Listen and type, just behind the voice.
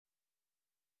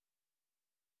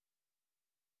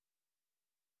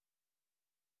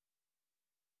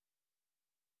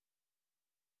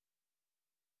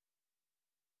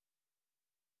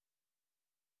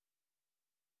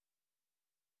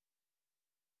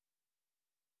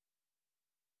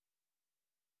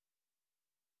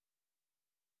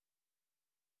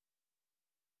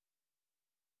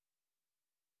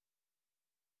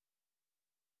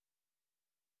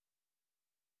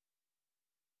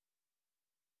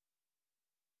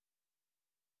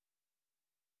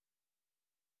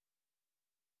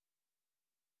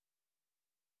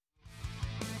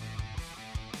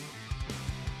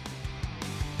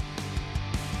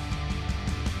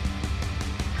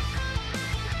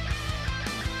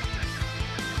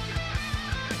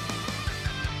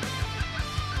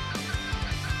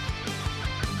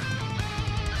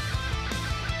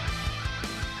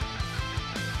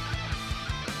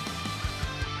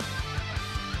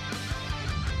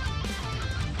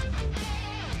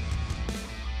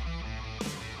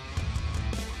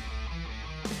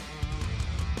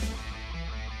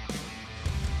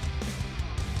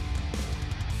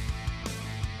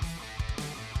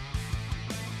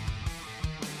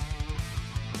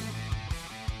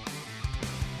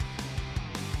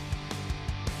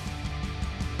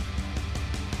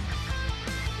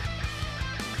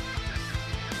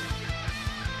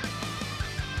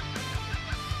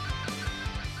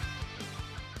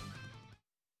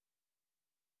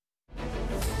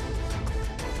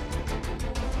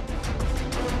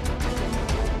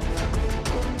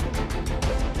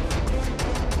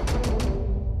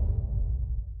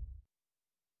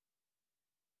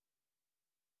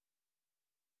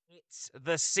It's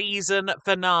the season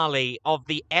finale of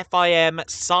the FIM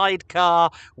Sidecar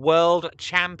World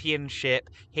Championship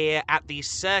here at the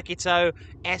Circuito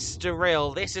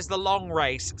Estoril. This is the long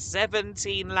race,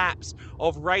 17 laps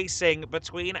of racing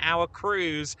between our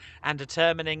crews and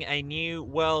determining a new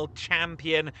world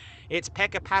champion. It's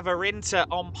Pekka Pavarinta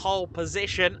on pole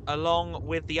position, along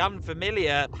with the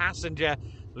unfamiliar passenger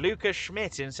Lucas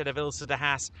Schmidt instead of Ilse de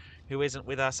Haas, who isn't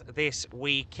with us this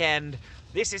weekend.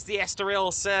 This is the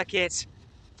Estoril circuit,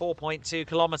 4.2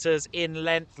 kilometres in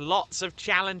length. Lots of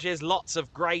challenges, lots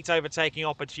of great overtaking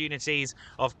opportunities.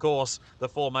 Of course, the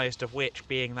foremost of which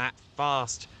being that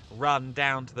fast run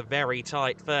down to the very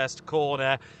tight first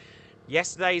corner.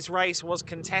 Yesterday's race was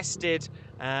contested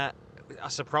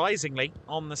surprisingly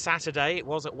on the Saturday. It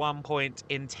was at one point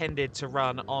intended to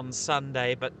run on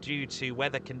Sunday, but due to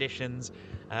weather conditions,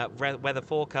 weather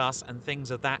forecasts and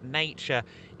things of that nature,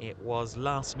 it was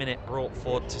last minute brought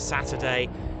forward to Saturday,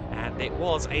 and it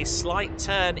was a slight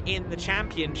turn in the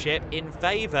championship in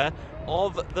favour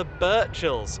of the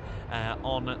Birchals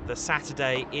on the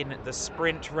Saturday in the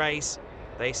sprint race.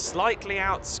 They slightly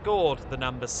outscored the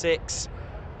number 6.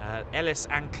 Ellis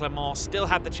and Clement still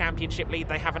have the championship lead.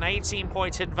 They have an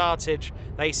 18-point advantage.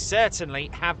 They certainly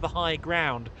have the high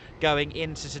ground going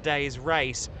into today's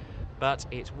race, but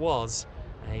it was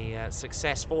a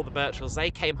success for the Birchals.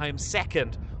 They came home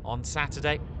second on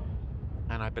Saturday,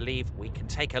 and I believe we can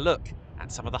take a look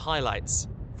at some of the highlights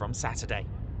from Saturday.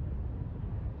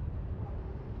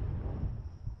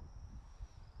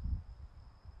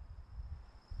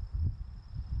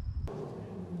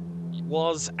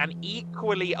 Was an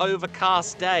equally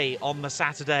overcast day on the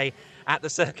Saturday at the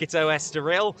Circuito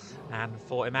Estoril, and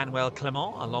for Emmanuel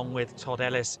Clement along with Todd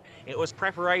Ellis, it was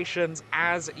preparations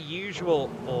as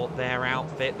usual for their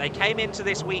outfit. They came into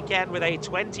this weekend with a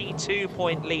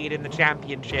 22-point lead in the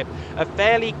championship, a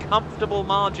fairly comfortable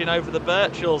margin over the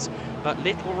Birchals, but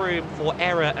little room for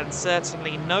error and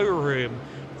certainly no room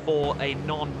for a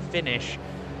non-finish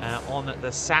on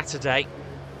the Saturday.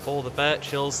 For the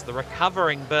Birchals, the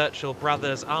recovering Birchall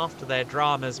brothers after their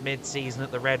dramas mid-season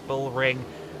at the Red Bull Ring,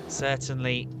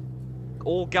 certainly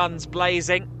all guns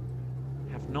blazing,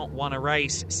 have not won a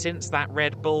race since that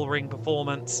Red Bull Ring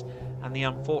performance and the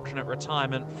unfortunate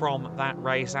retirement from that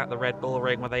race at the Red Bull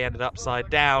Ring where they ended upside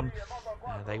down.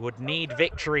 They would need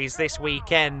victories this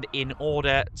weekend in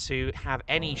order to have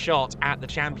any shot at the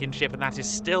championship, and that is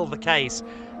still the case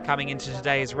coming into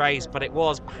today's race. But it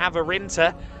was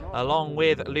Pavarinta along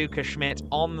with Lucas Schmidt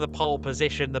on the pole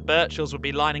position. The Birchals would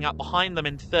be lining up behind them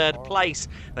in third place.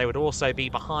 They would also be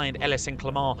behind Ellis and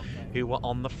Clement, who were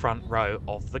on the front row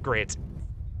of the grid.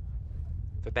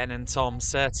 For Ben and Tom,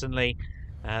 certainly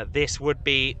this would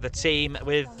be the team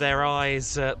with their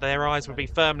eyes would be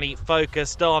firmly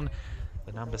focused on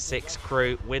the number 6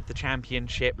 crew with the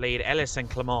championship lead, Ellis and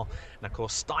Clement, and of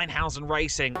course Steinhausen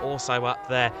Racing also up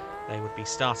there. They would be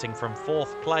starting from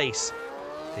 4th place.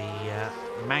 The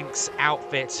Manx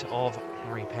outfit of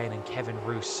Harry Payne and Kevin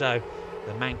Rousseau,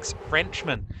 the Manx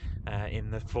Frenchman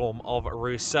in the form of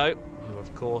Rousseau, who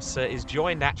of course is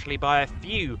joined actually by a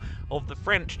few of the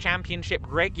French Championship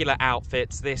regular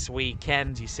outfits this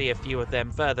weekend. You see a few of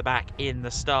them further back in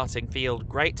the starting field.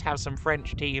 Great to have some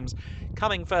French teams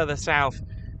coming further south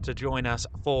to join us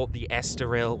for the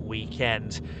Estoril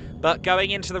weekend. But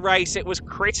going into the race, it was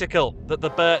critical that the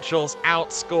Birchals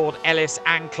outscored Ellis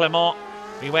and Clement.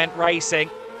 We went racing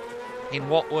in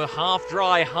what were half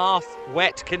dry, half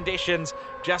wet conditions,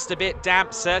 just a bit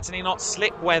damp, certainly not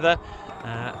slick weather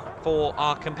for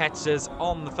our competitors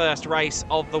on the first race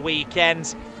of the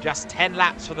weekend. Just 10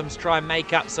 laps for them to try and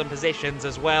make up some positions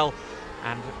as well.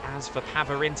 And as for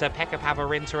Pavarinta, Pekka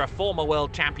Pavarinta, a former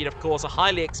world champion, of course, a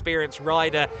highly experienced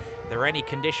rider, if there are any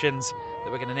conditions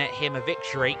that were going to net him a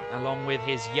victory, along with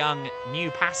his young new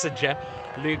passenger,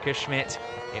 Lucas Schmidt,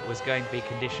 it was going to be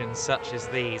conditions such as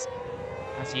these.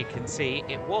 As you can see,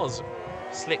 it was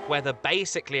slick weather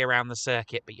basically around the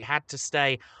circuit, but you had to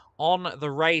stay on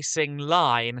the racing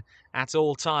line at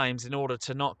all times in order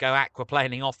to not go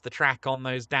aquaplaning off the track on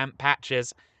those damp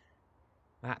patches.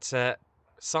 That's a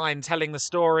sign telling the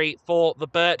story for the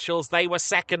Birchals. They were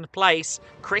second place.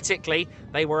 Critically,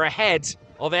 they were ahead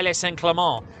of Ellis and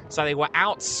Clement, so they were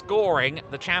outscoring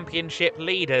the championship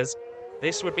leaders.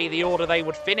 This would be the order they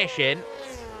would finish in,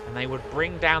 and they would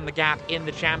bring down the gap in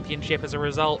the championship as a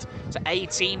result to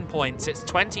 18 points. It's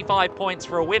 25 points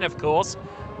for a win, of course,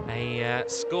 a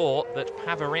score that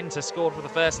Pavarinta scored for the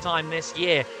first time this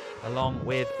year, along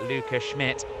with Lucas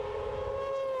Schmidt.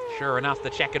 Sure enough, the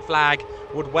checkered flag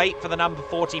would wait for the number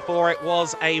 44. It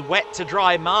was a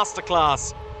wet-to-dry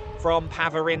masterclass from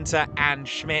Pavarinta and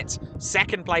Schmidt.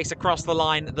 Second place across the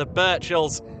line, the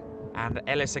Birchals. and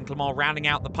Ellis and Clement rounding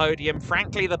out the podium.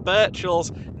 Frankly, the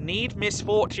Birchells need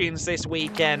misfortunes this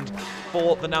weekend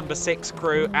for the number 6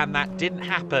 crew, and that didn't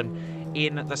happen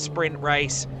in the sprint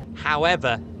race.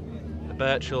 However, the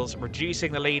Birchells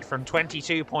reducing the lead from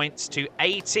 22 points to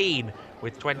 18,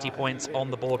 with 20 points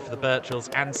on the board for the Birchells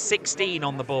and 16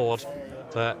 on the board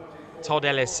for Todd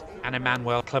Ellis and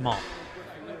Emmanuel Clement.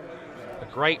 A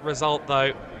great result,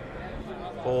 though,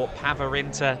 for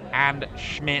Pavarinter and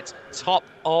Schmidt. Top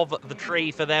of the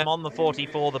tree for them on the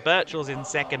 44. The Birchells in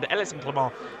second, Ellis and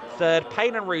Clement third.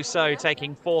 Payne and Rousseau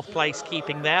taking fourth place,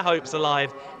 keeping their hopes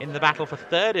alive in the battle for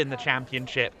third in the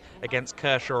championship against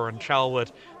Kershaw and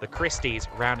Charlwood. The Christies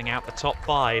rounding out the top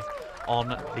 5 on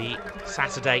the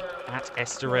Saturday at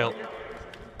Estoril.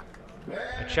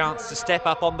 A chance to step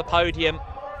up on the podium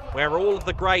where all of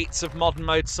the greats of modern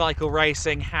motorcycle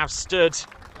racing have stood.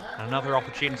 Another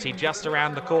opportunity just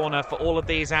around the corner for all of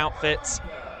these outfits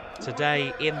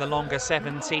today in the longer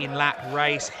 17-lap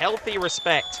race. Healthy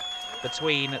respect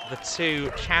between the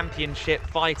two championship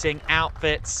fighting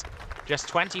outfits. Just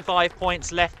 25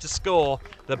 points left to score.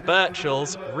 The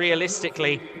Birchells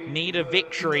realistically need a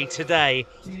victory today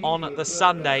on the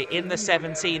Sunday in the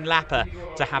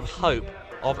 17-lapper to have hope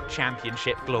of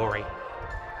championship glory.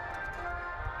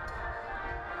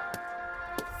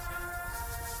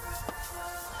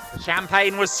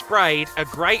 Champagne was sprayed. A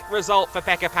great result for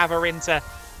Pekka Pavarinter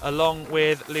along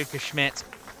with Lucas Schmidt.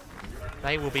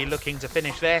 They will be looking to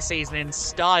finish their season in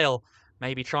style,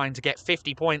 maybe trying to get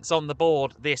 50 points on the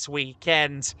board this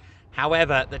weekend.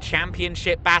 However, the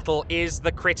championship battle is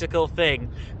the critical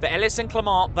thing. For Ellis and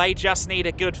Clement, they just need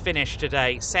a good finish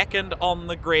today. Second on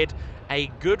the grid, a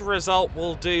good result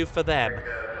will do for them.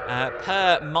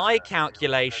 Per my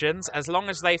calculations, as long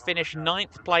as they finish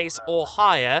 9th place or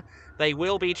higher, they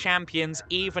will be champions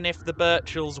even if the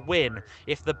Birchells win.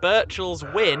 If the Birchells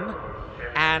win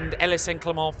and Ellis and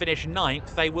Clement finish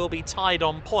 9th, they will be tied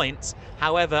on points.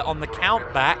 However, on the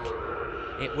count back,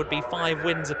 it would be 5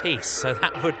 wins apiece, so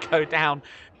that would go down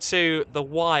to the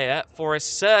wire for a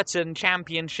certain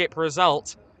championship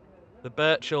result. The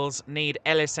Birchells need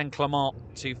Ellis and Clement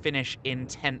to finish in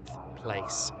 10th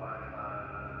place,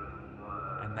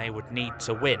 and they would need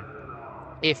to win.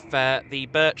 If the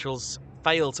Birchells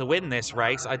fail to win this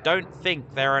race, I don't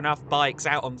think there are enough bikes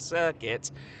out on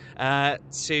circuit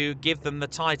to give them the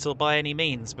title by any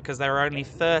means, because there are only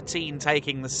 13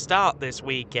 taking the start this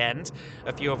weekend.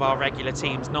 A few of our regular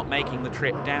teams not making the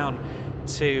trip down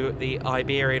to the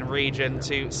Iberian region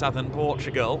to southern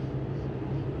Portugal.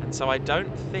 And so I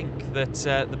don't think that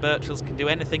the Birchells can do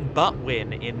anything but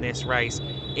win in this race,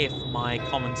 if my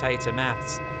commentator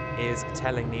maths is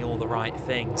telling me all the right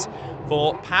things.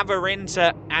 For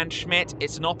Pavarinter and Schmidt,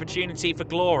 it's an opportunity for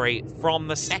glory from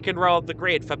the second row of the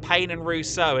grid for Payne and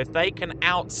Rousseau. If they can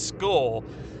outscore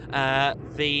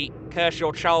the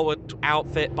Kershaw-Charlwood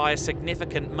outfit by a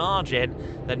significant margin,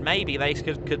 then maybe they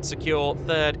could secure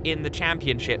third in the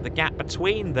championship. The gap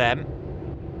between them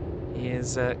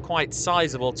is quite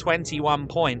sizable, 21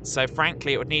 points. So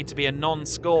frankly, it would need to be a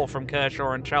non-score from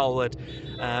Kershaw and Charlwood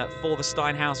for the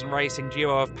Steinhausen Racing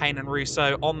duo of Payne and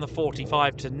Rousseau on the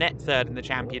 45 to net third in the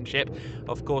championship.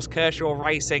 Of course, Kershaw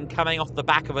Racing coming off the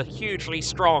back of a hugely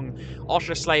strong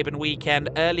Oschersleben weekend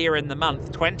earlier in the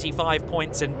month. 25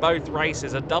 points in both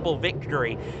races, a double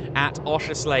victory at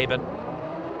Oschersleben.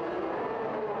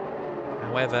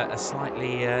 However, a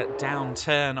slightly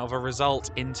downturn of a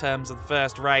result in terms of the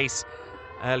first race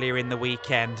earlier in the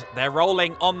weekend. They're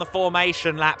rolling on the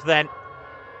formation lap then.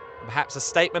 Perhaps a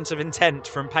statement of intent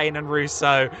from Payne and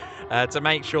Rousseau to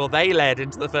make sure they led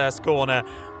into the first corner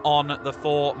on the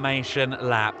formation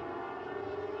lap.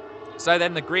 So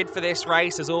then the grid for this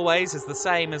race, as always, is the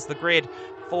same as the grid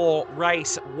for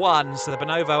race 1. So the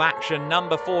Bonovo Action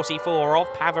number 44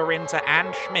 of Pavarinter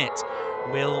and Schmidt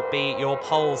will be your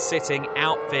pole-sitting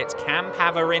outfit. Can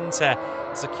Pavarinter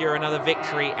secure another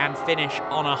victory and finish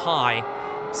on a high?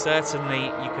 Certainly,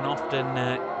 you can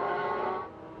often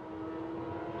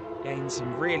gain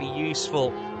some really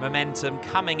useful momentum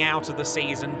coming out of the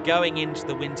season, going into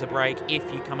the winter break, if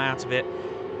you come out of it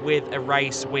with a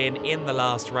race win in the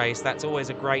last race. That's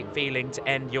always a great feeling to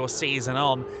end your season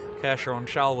on. Kershaw and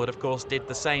Charlwood, of course, did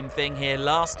the same thing here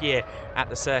last year at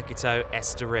the Circuito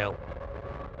Estoril.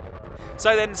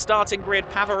 So then, starting grid,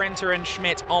 Pavarinter and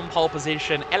Schmidt on pole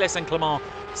position. Ellis and Clement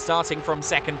starting from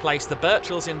second place. The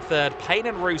Birchells in third. Payne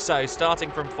and Rousseau starting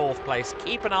from fourth place.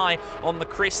 Keep an eye on the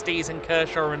Christies and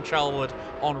Kershaw and Charlwood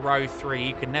on row 3.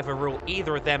 You can never rule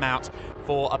either of them out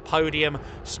for a podium.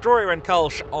 Stroyer and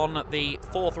Kolsch on the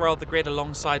fourth row of the grid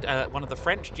alongside one of the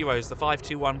French duos, the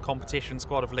 5-2-1 competition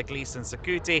squad of Leglis and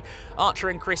Sakuti. Archer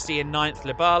and Christie in ninth.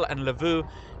 Lebal and Levu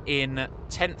In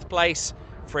 10th place,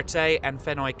 Frete and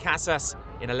Fenoy Casas.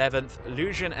 In 11th,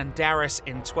 Lujan and Darris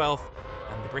in 12th.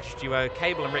 And the British duo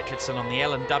Cable and Richardson on the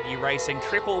L&W Racing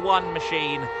 111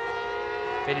 machine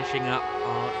finishing up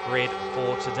our grid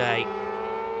for today.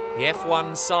 The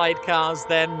F1 sidecars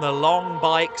then, the long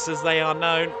bikes as they are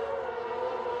known.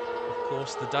 Of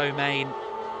course, the domain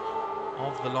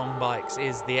of the long bikes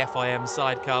is the FIM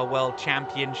Sidecar World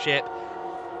Championship.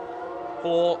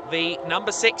 For the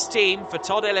number 6 team, for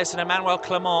Todd Ellis and Emmanuel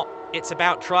Clement, it's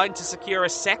about trying to secure a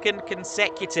second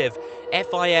consecutive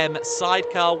FIM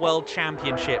Sidecar World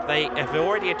Championship. They have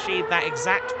already achieved that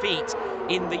exact feat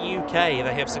in the UK.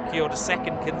 They have secured a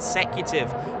second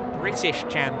consecutive British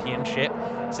Championship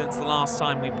since the last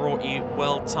time we brought you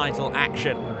world title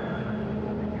action.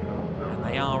 And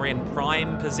they are in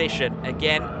prime position,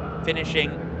 again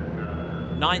finishing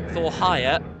 9th or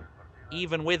higher,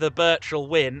 even with a Birchall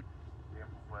win.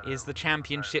 Is the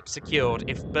championship secured?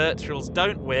 If Birchalls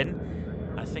don't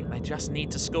win, I think they just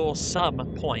need to score some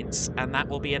points, and that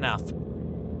will be enough.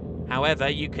 However,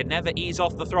 you can never ease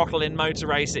off the throttle in motor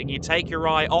racing. You take your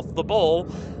eye off the ball,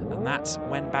 and that's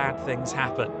when bad things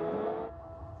happen.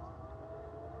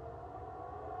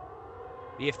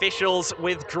 The officials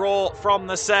withdraw from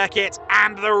the circuit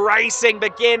and the racing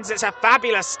begins. It's a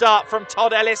fabulous start from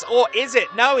Todd Ellis, or is it?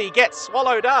 No, he gets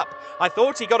swallowed up. I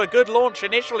thought he got a good launch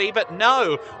initially, but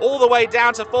no. All the way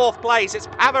down to 4th place. It's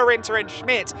Pavarinter and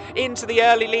Schmidt into the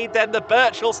early lead. Then the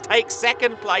Birchalls take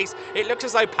 2nd place. It looks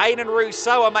as though Payne and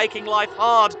Rousseau are making life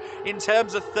hard in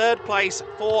terms of 3rd place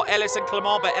for Ellis and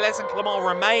Clement, but Ellis and Clement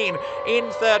remain in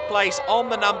 3rd place on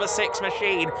the number 6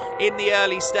 machine in the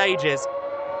early stages.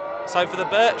 So for the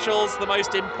Birchalls, the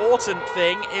most important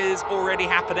thing is already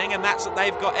happening, and that's that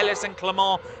they've got Ellis and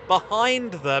Clement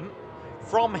behind them.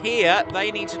 From here,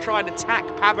 they need to try and attack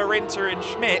Pavarinter and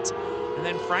Schmidt, and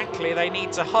then frankly, they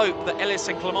need to hope that Ellis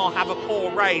and Clement have a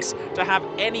poor race to have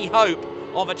any hope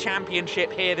of a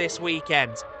championship here this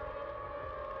weekend.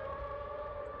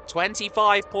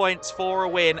 25 points for a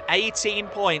win, 18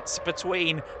 points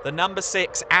between the number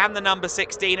 6 and the number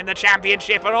 16 in the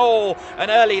championship, and oh, an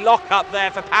early lock-up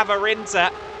there for Pavarinter.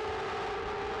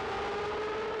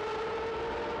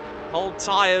 Hold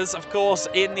tyres, of course,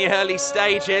 in the early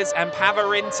stages, and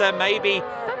Pavarinter maybe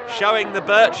showing the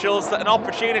Birchalls that an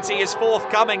opportunity is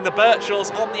forthcoming. The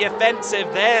Birchalls on the offensive.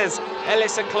 There's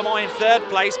Ellis and Clement in 3rd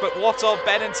place, but what of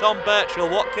Ben and Tom Birchall?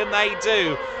 What can they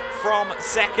do from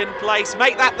 2nd place?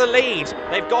 Make that the lead.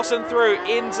 They've gotten through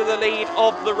into the lead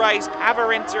of the race.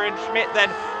 Pavarinter and Schmidt then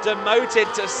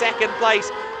demoted to 2nd place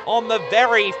on the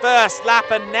very first lap,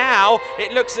 and now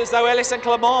it looks as though Ellis and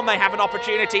Clement may have an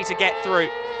opportunity to get through.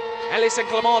 Ellis and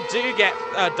Clement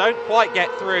don't quite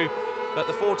get through, but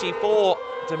the 44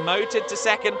 demoted to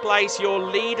 2nd place. Your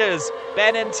leaders,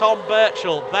 Ben and Tom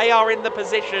Birchall, they are in the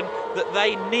position that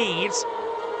they need.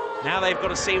 Now they've got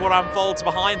to see what unfolds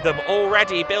behind them.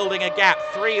 Already building a gap,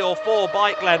 3 or 4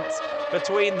 bike lengths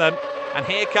between them. And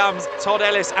here comes Todd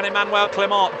Ellis and Emmanuel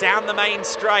Clement down the main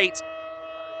straight.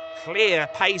 Clear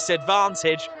pace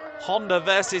advantage. Honda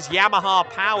versus Yamaha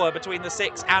power between the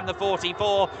 6 and the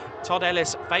 44. Todd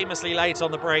Ellis famously late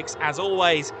on the brakes. As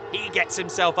always, he gets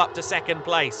himself up to 2nd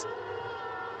place.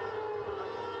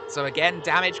 So again,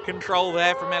 damage control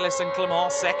there from Ellis and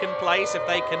Clement. 2nd place, if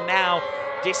they can now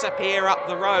disappear up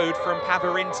the road from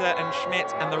Pavarinter and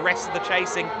Schmidt and the rest of the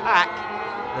chasing pack,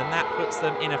 then that puts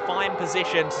them in a fine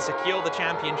position to secure the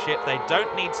championship. They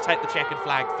don't need to take the checkered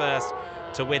flag first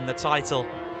to win the title.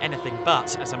 Anything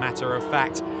but, as a matter of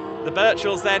fact. The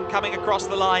Birchalls then coming across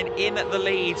the line in the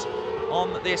lead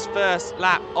on this first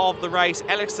lap of the race.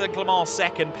 Ellis and Clement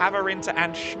 2nd, Pavarinter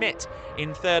and Schmidt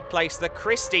in 3rd place. The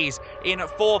Christies in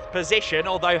 4th position,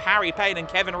 although Harry Payne and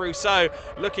Kevin Rousseau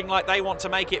looking like they want to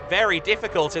make it very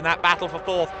difficult in that battle for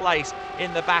 4th place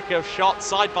in the back of shot.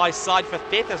 Side by side for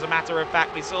 5th, as a matter of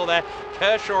fact. We saw there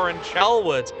Kershaw and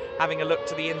Charlwood having a look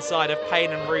to the inside of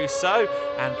Payne and Rousseau,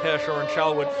 and Kershaw and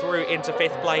Charlwood through into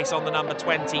 5th place on the number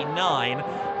 29.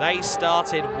 They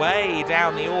started way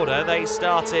down the order. They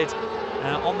started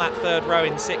on that 3rd row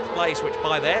in 6th place, which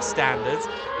by their standards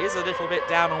is a little bit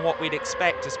down on what we'd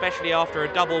expect, especially after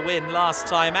a double win last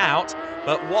time out.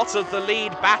 But what of the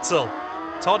lead battle?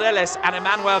 Todd Ellis and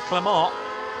Emmanuel Clement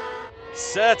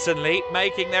certainly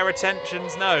making their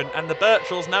intentions known, and the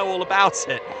Birchalls know all about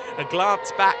it. A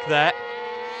glance back there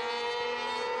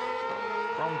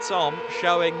from Tom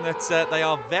showing that they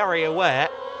are very aware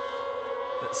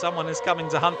that someone is coming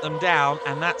to hunt them down,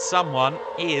 and that someone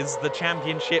is the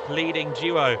championship leading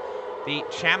duo. The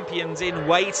champions in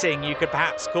waiting, you could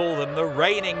perhaps call them, the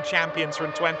reigning champions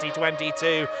from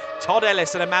 2022, Todd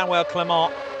Ellis and Emmanuel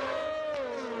Clement.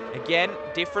 Again,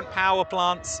 different power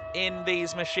plants in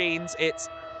these machines. It's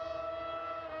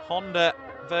Honda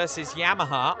versus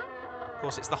Yamaha. Of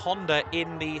course, it's the Honda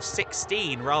in the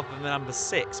 16 rather than the number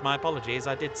 6. My apologies.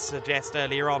 I did suggest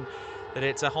earlier on that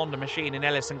it's a Honda machine in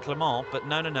Ellis and Clement, but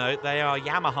no, they are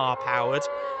Yamaha powered,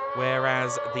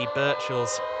 whereas the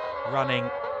Birchells running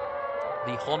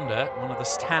the Honda, one of the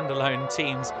standalone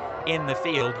teams in the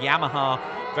field. Yamaha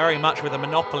very much with a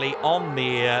monopoly on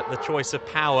the choice of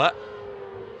power.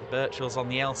 The Birchells on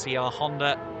the LCR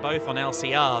Honda, both on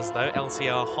LCRs though.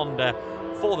 LCR Honda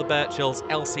for the Birchells,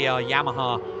 LCR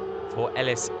Yamaha for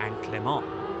Ellis and Clement.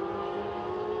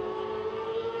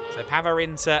 So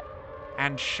Pavarinter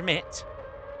and Schmidt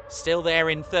still there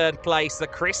in third place. The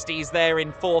Christies there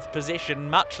in fourth position,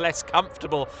 much less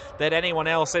comfortable than anyone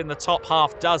else in the top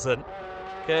half dozen.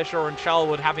 Kershaw and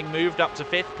Charlwood having moved up to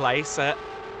fifth place. I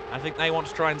think they want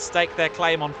to try and stake their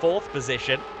claim on fourth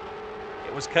position.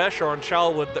 It was Kershaw and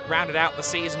Charlwood that rounded out the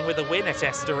season with a win at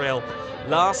Estoril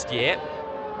last year.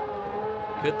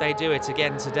 Could they do it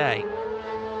again today?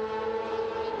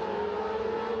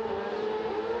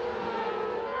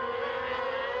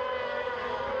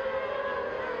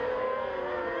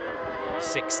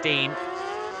 '16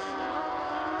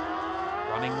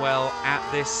 running well at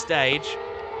this stage.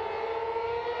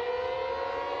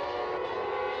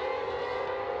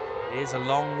 It is a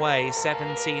long way,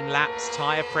 17 laps.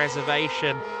 Tyre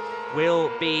preservation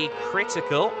will be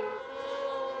critical.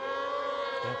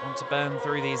 Don't want to burn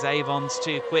through these Avons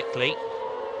too quickly.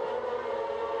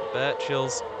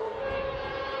 Birchells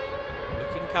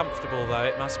looking comfortable though,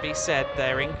 it must be said.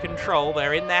 They're in control,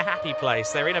 they're in their happy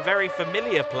place. They're in a very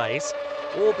familiar place,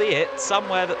 albeit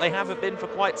somewhere that they haven't been for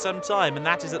quite some time, and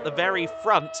that is at the very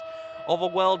front of a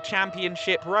World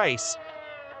Championship race.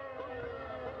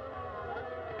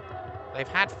 They've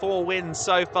had 4 wins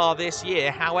so far this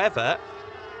year. However,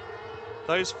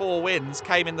 those 4 wins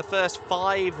came in the first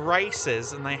 5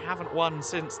 races, and they haven't won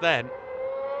since then,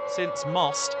 since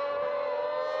Most.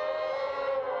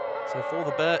 So for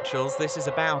the Birchells, this is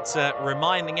about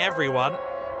reminding everyone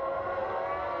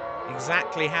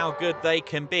exactly how good they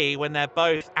can be when they're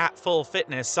both at full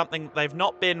fitness, something they've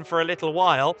not been for a little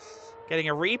while. Getting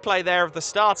a replay there of the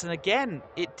start, and again,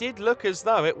 it did look as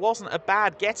though it wasn't a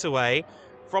bad getaway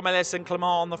from Ellis and Clement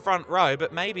on the front row,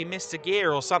 but maybe missed a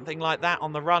gear or something like that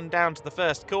on the run down to the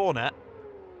first corner.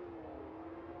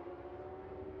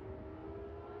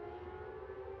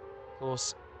 Of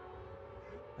course,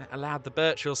 that allowed the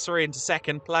Birchells through into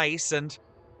second place, and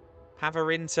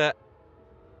Pavarinter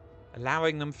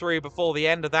allowing them through before the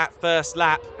end of that first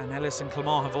lap. And Ellis and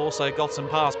Clement have also gotten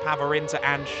past Pavarinter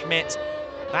and Schmidt.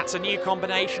 That's a new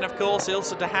combination, of course.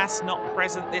 Ilse de Haas not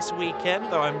present this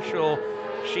weekend, though I'm sure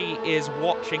she is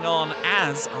watching on,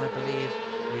 as I believe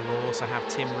we will also have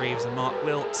Tim Reeves and Mark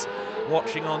Wilkes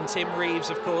watching on. Tim Reeves,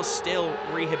 of course, still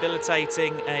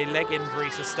rehabilitating a leg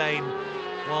injury sustained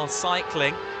while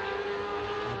cycling.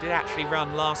 He did actually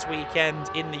run last weekend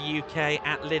in the UK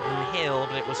at Liddon Hill,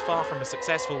 but it was far from a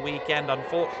successful weekend,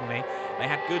 unfortunately. They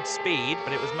had good speed,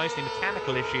 but it was mostly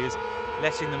mechanical issues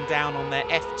letting them down on their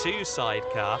F2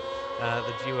 sidecar,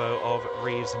 the duo of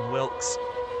Reeves and Wilkes.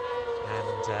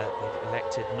 And they've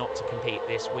elected not to compete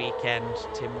this weekend.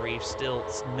 Tim Reeves still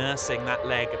nursing that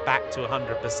leg back to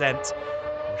 100%.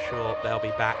 I'm sure they'll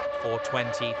be back for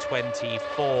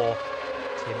 2024.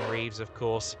 Tim Reeves, of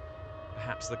course,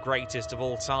 perhaps the greatest of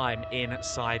all time in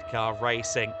sidecar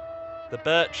racing. The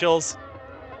Birchells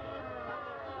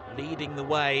leading the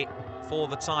way for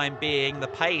the time being. The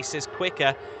pace is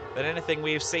quicker than anything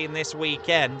we've seen this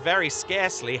weekend. Very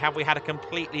scarcely have we had a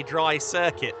completely dry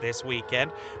circuit this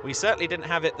weekend. We certainly didn't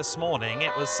have it this morning.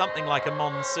 It was something like a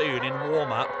monsoon in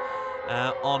warm-up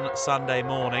on Sunday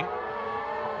morning.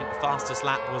 I think the fastest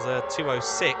lap was a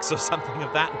 2:06 or something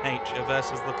of that nature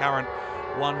versus the current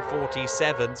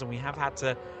 1:47s, and we have had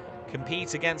to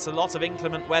compete against a lot of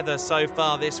inclement weather so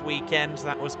far this weekend.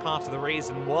 That was part of the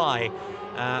reason why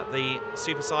the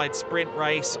Superside Sprint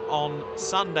race on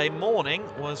Sunday morning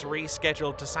was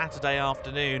rescheduled to Saturday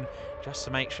afternoon, just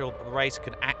to make sure that the race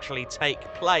could actually take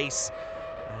place.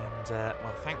 And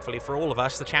well, thankfully for all of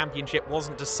us, the championship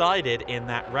wasn't decided in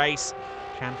that race.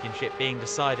 Championship being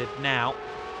decided now,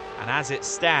 and as it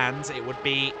stands, it would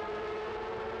be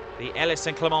the Ellis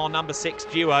and Clement number 6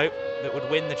 duo that would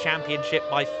win the championship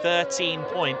by 13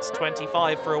 points,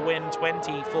 25 for a win,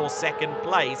 20 for second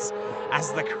place,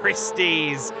 as the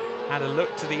Christies had a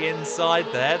look to the inside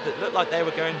there that looked like they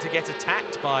were going to get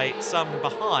attacked by some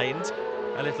behind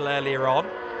a little earlier on.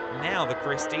 Now the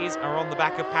Christies are on the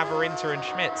back of Pavarinter and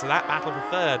Schmidt, so that battle for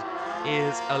third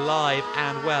is alive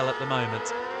and well at the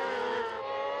moment.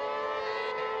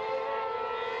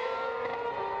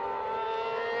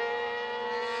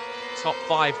 top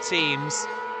 5 teams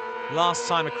last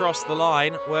time across the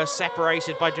line were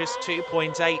separated by just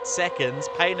 2.8 seconds.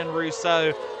 Payne and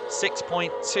Rousseau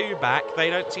 6.2 back. They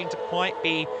don't seem to quite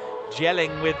be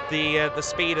gelling with the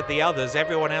speed of the others.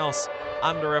 Everyone else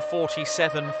under a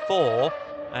 47.4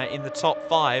 in the top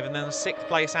 5, and then the 6th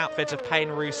place outfit of Payne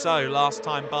Rousseau last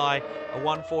time by a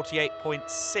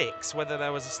 148.6. Whether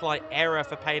there was a slight error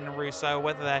for Payne and Rousseau,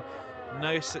 whether they're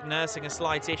nursing a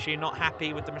slight issue, not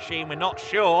happy with the machine, we're not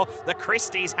sure. The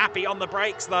Christies happy on the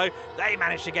brakes though. They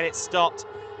managed to get it stopped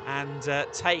and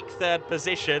take 3rd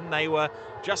position. They were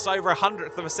just over a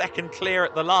 100th of a second clear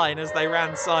at the line as they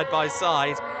ran side by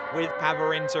side with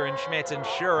Pavarinter and Schmidt, and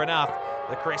sure enough,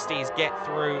 the Christies get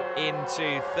through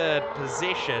into 3rd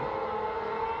position.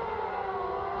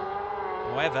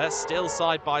 However, still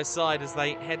side by side as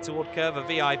they head toward Curva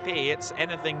VIP. It's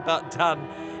anything but done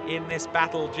in this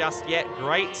battle just yet.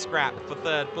 Great scrap for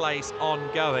 3rd place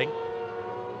ongoing.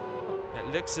 It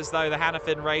looks as though the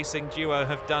Hannafin Racing duo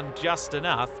have done just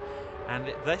enough,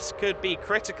 and this could be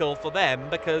critical for them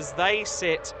because they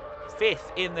sit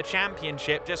 5th in the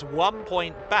championship, just 1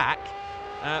 point back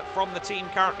from the team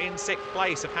currently in 6th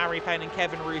place of Harry Payne and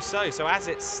Kevin Rousseau. So as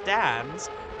it stands,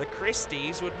 the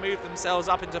Christies would move themselves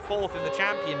up into 4th in the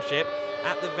championship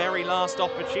at the very last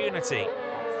opportunity.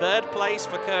 3rd place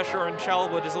for Kershaw and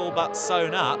Charlwood is all but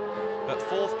sewn up, but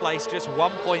 4th place just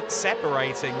 1 point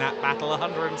separating that battle.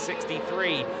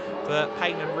 163 for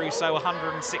Payne and Rousseau,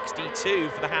 162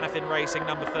 for the Hannafin Racing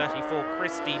number 34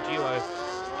 Christie duo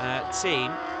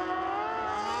team.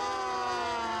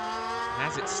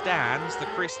 As it stands, the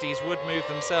Christies would move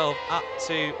themselves up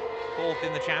to 4th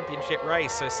in the championship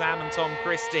race. So Sam and Tom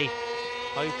Christie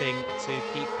hoping to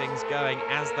keep things going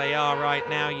as they are right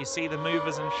now. You see the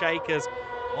movers and shakers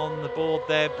on the board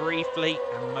there briefly,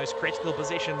 and the most critical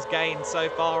positions gained so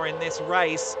far in this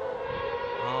race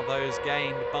are those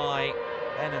gained by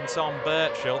Ben and Tom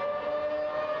Birchall.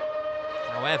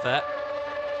 However,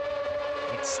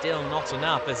 it's still not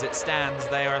enough as it stands.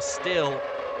 They are still,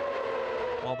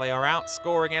 while they are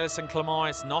outscoring Ellis and Clement,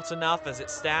 it's not enough as it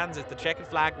stands. If the checkered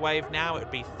flag wave now, it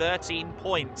would be 13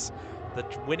 points, the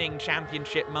winning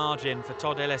championship margin for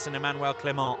Todd Ellis and Emmanuel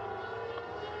Clement.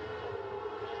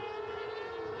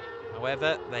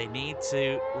 However, they need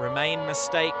to remain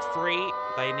mistake-free.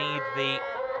 They need the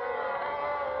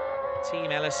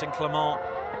Team Ellis and Clement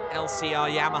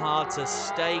LCR Yamaha to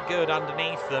stay good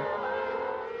underneath them.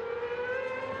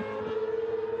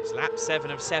 It's lap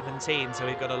 7 of 17, so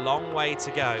we've got a long way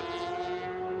to go.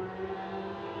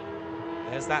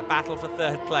 There's that battle for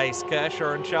 3rd place,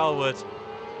 Kershaw and Charlwood.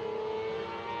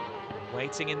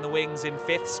 Waiting in the wings in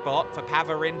 5th spot for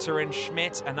Pavarinter and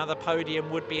Schmidt. Another podium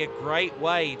would be a great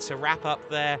way to wrap up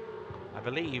their, I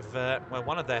believe, well,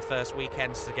 one of their first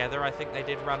weekends together. I think they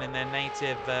did run in their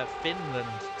native Finland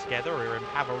together, or in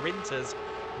Pavarinter's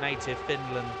native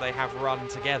Finland they have run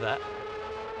together.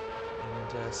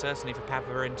 And certainly for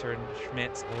Pavarinter and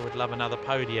Schmidt, they would love another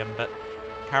podium, but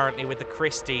currently with the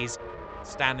Christies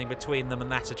standing between them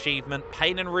and that achievement.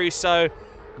 Payne and Rousseau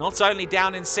not only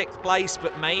down in 6th place,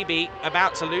 but maybe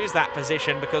about to lose that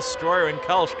position because Stroyer and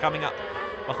Kolsch coming up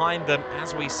behind them,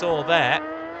 as we saw there.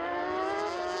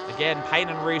 Again, Payne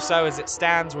and Rousseau, as it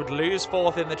stands, would lose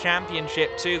 4th in the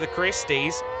championship to the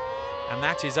Christies, and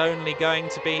that is only going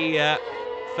to be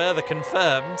further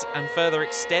confirmed and further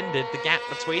extended, the gap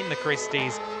between the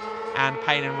Christies and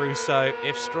Payne and Rousseau,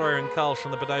 if Stroyer and Kolsch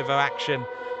from the Bonovo Action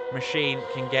machine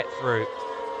can get through.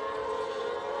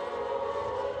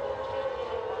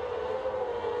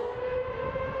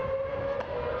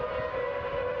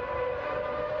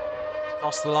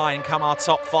 Across the line come our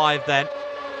top 5 then.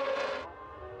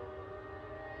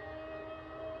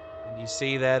 And you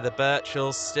see there the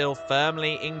Birchalls still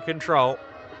firmly in control.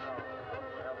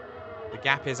 The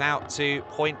gap is out to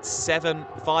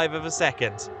 0.75 of a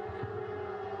second.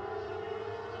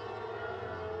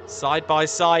 Side by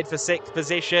side for 6th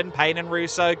position. Payne and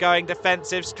Rousseau going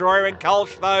defensive. Stroyer and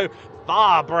Kolsch, though,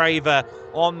 far braver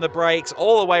on the brakes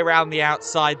all the way around the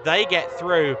outside. They get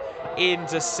through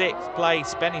into 6th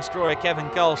place. Benny Stroyer, Kevin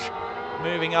Kolsch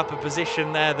moving up a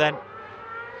position there then.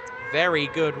 Very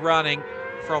good running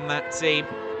from that team.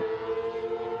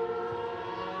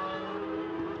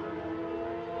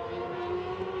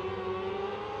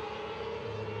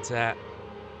 And,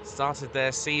 started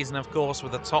their season, of course,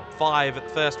 with a top 5 at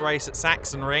the first race at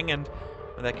Sachsenring, and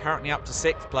they're currently up to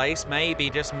 6th place. Maybe,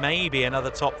 just maybe, another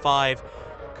top 5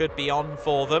 could be on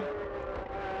for them.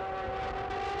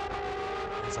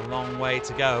 There's a long way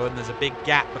to go, and there's a big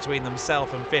gap between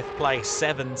themselves and 5th place.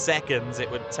 7 seconds it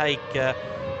would take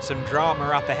some drama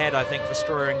up ahead, I think, for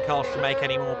Stroyer and Koch to make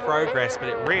any more progress, but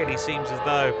it really seems as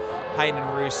though Payne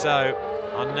and Rousseau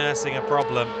are nursing a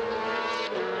problem.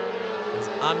 There's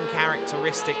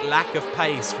uncharacteristic lack of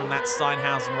pace from that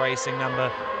Steinhausen Racing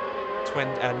number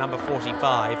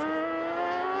 45.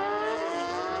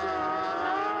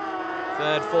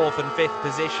 Third, fourth and fifth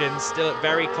positions still at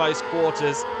very close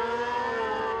quarters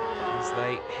as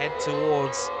they head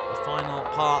towards the final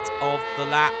part of the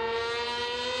lap,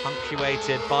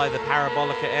 punctuated by the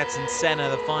parabolic at Ayrton Senna,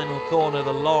 the final corner,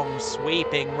 the long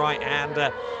sweeping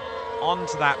right-hander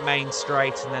onto that main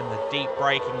straight, and then the deep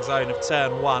braking zone of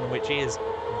turn one, which is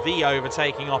the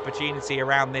overtaking opportunity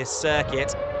around this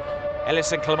circuit.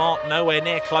 Ellis and Clement nowhere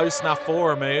near close enough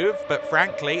for a move, but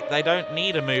frankly, they don't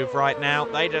need a move right now.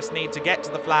 They just need to get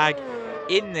to the flag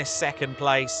in this second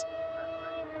place.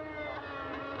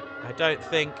 I don't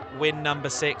think win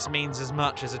number 6 means as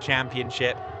much as a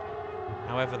championship.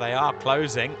 However, they are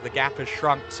closing. The gap has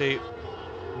shrunk to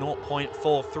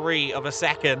 0.43 of a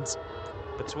second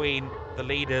between the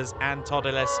leaders and Todd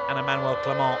Ellis and Emmanuel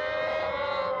Clement.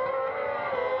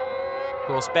 Of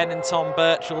course, Ben and Tom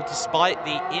Birchall, despite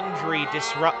the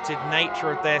injury-disrupted nature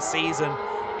of their season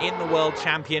in the World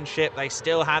Championship, they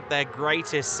still had their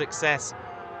greatest success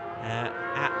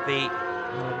at the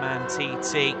Nordman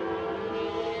TT.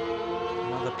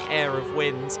 Another pair of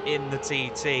wins in the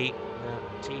TT.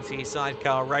 TT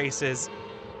sidecar races.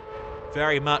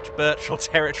 Very much Birchall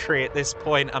territory at this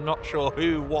point. I'm not sure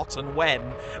who, what and when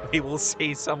we will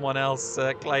see someone else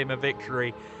claim a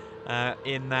victory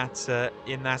in that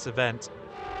event.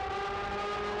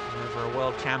 However, a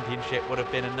World Championship would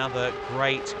have been another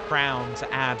great crown to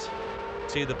add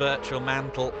to the Birchall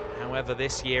mantle. However,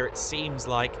 this year it seems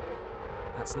like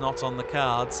that's not on the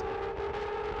cards.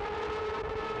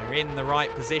 They're in the right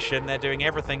position. They're doing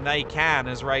everything they can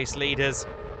as race leaders.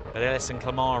 But Ellis and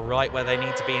Clement are right where they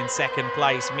need to be in second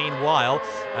place. Meanwhile,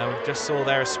 we just saw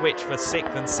there a switch for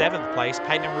 6th and 7th place.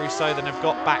 Payne and Rousseau then have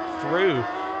got back through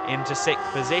into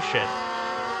 6th position.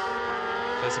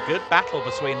 So it's a good battle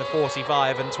between the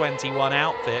 45 and 21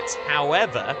 outfits.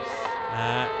 However,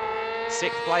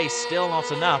 6th place still not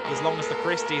enough as long as the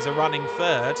Christies are running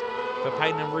 3rd for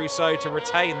Payne and Rousseau to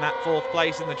retain that 4th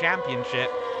place in the championship.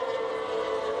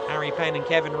 Harry Payne and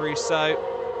Kevin Rousseau,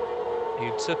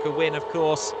 who took a win, of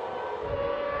course,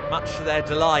 much to their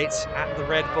delight at the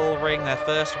Red Bull Ring, their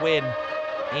first win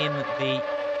in the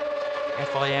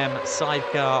FIM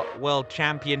Sidecar World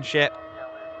Championship.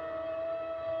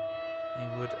 They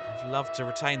would have loved to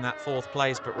retain that 4th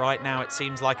place, but right now it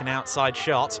seems like an outside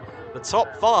shot. The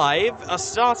top 5 are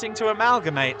starting to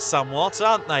amalgamate somewhat,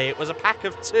 aren't they? It was a pack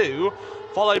of 2,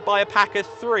 followed by a pack of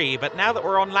 3, but now that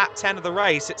we're on lap 10 of the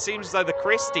race, it seems as though the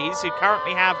Christies, who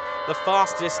currently have the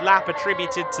fastest lap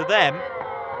attributed to them,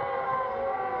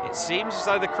 it seems as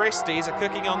though the Christies are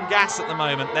cooking on gas at the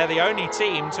moment. They're the only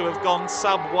team to have gone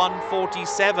sub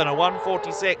 147, a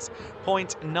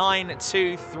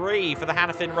 146.923 for the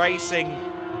Hannafin Racing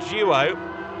duo.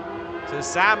 So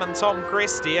Sam and Tom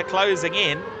Christie are closing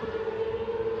in.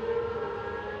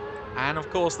 And of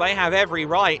course, they have every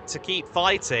right to keep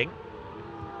fighting.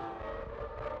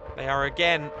 They are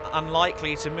again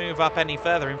unlikely to move up any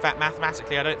further. In fact,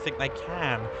 mathematically, I don't think they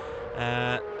can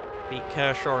beat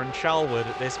Kershaw and Charlwood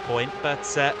at this point, but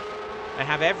they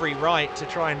have every right to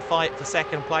try and fight for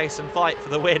second place and fight for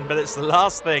the win, but it's the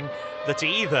last thing that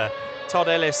either Todd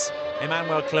Ellis,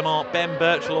 Emmanuel Clement, Ben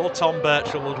Birchall or Tom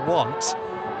Birchall would want,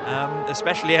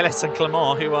 especially Ellis and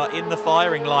Clement, who are in the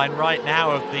firing line right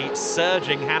now of the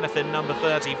surging Hannafin number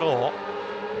 34.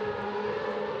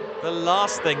 The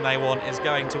last thing they want is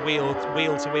going to wheel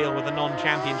to wheel with a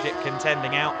non-championship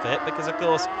contending outfit, because of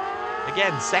course,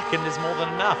 again, 2nd is more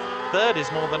than enough. 3rd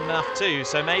is more than enough too.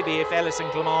 So maybe if Ellis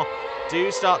and Clement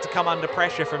do start to come under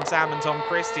pressure from Sam and Tom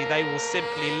Christie, they will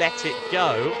simply let it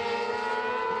go.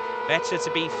 Better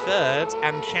to be 3rd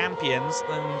and champions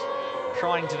than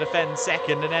trying to defend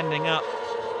 2nd and ending up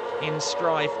in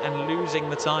strife and losing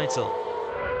the title.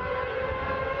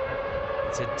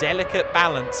 It's a delicate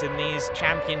balance in these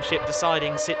championship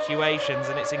deciding situations,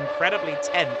 and it's incredibly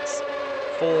tense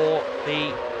for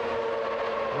the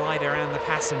rider and the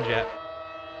passenger.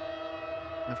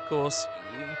 And of course,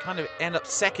 you kind of end up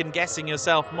second guessing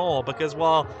yourself more, because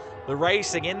while the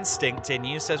racing instinct in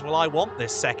you says, well, I want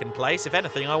this 2nd place, if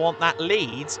anything, I want that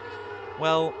lead,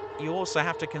 well, you also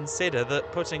have to consider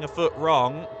that putting a foot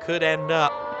wrong could end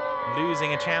up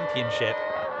losing a championship.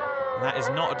 And that is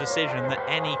not a decision that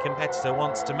any competitor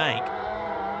wants to make.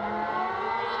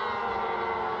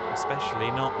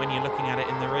 Especially not when you're looking at it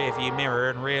in the rearview mirror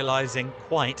and realising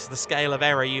quite the scale of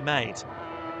error you made.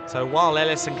 So while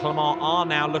Ellis and Clement are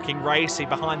now looking racy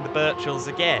behind the Birchells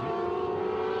again,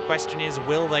 the question is,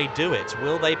 will they do it?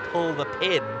 Will they pull the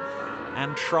pin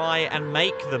and try and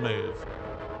make the move?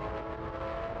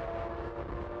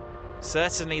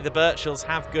 Certainly the Birchells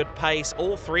have good pace.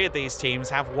 All three of these teams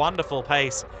have wonderful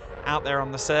pace out there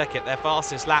on the circuit. Their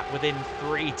fastest lap within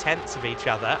 3/10 of each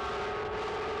other.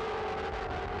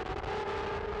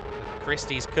 The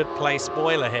Christies could play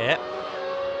spoiler here.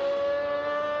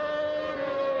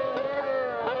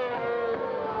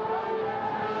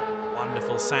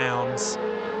 Wonderful sounds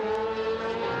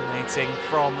emanating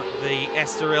from the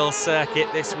Estoril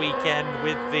circuit this weekend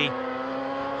with the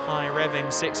high revving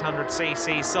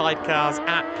 600cc sidecars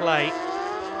at play.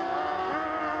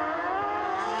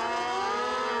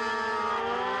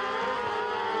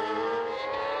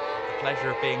 The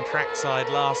pleasure of being trackside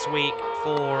last week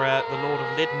for the Lord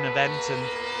of Lyddon event, and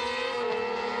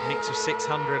a mix of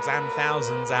 600s and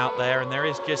 1000s out there, and there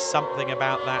is just something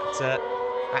about that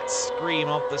scream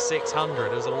of the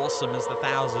 600, as awesome as the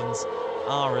 1000s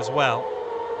are as well.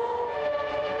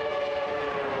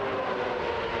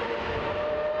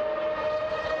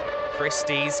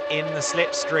 Christie's in the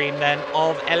slipstream then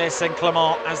of Ellis and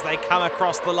Clement as they come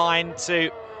across the line to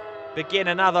begin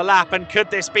another lap. And could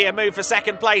this be a move for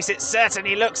second place? It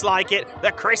certainly looks like it.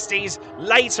 The Christies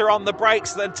later on the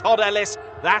brakes than Todd Ellis.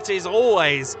 That is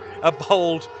always a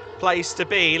bold place to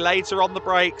be, later on the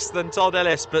brakes than Todd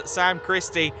Ellis. But Sam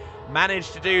Christie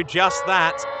managed to do just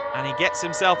that, and he gets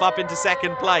himself up into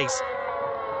second place.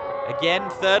 Again,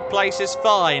 third place is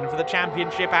fine for the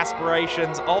championship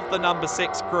aspirations of the number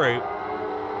 6 crew.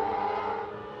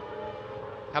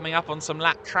 Coming up on some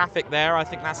lap traffic there, I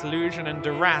think that's Lujan and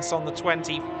Duras on the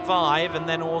 25, and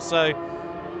then also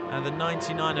the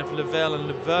 99 of Lavelle and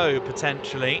Laveau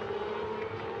potentially.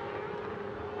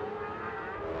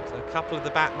 So a couple of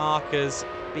the back markers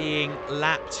being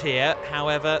lapped here.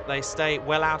 However, they stay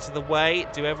well out of the way,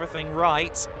 do everything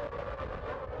right.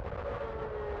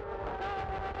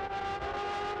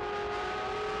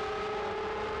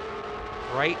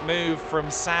 Great move from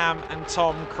Sam and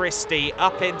Tom Christie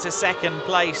up into second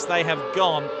place. They have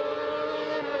gone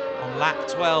on lap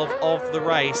 12 of the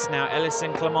race. Now Ellis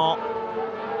and Clement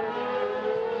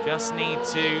just need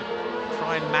to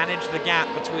try and manage the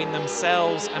gap between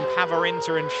themselves and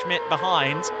Pavarinter and Schmidt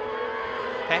behind.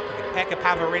 Pekka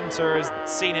Pavarinter has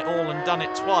seen it all and done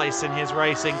it twice in his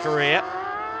racing career.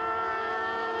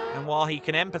 And while he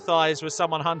can empathise with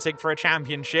someone hunting for a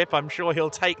championship, I'm sure he'll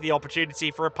take the opportunity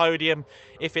for a podium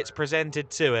if it's presented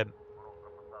to him.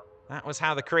 That was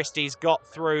how the Christies got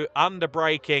through, under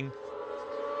braking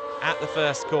at the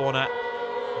first corner.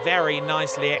 Very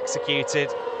nicely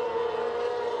executed.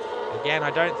 Again,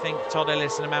 I don't think Todd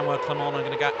Ellis and Emmanuel Clement are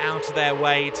going to go out of their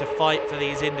way to fight for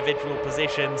these individual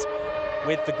positions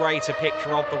with the greater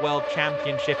picture of the World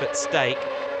Championship at stake.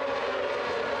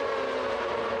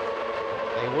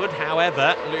 They would,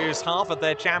 however, lose half of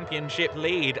their championship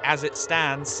lead as it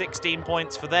stands. 16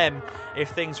 points for them if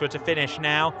things were to finish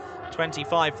now.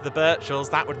 25 for the Birchells.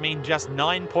 That would mean just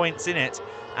 9 points in it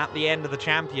at the end of the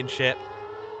championship.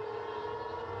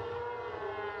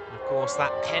 Of course,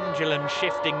 that pendulum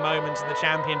shifting moment in the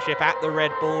championship at the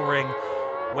Red Bull Ring,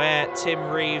 where Tim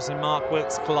Reeves and Mark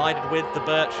Wilkes collided with the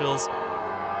Birchells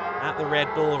at the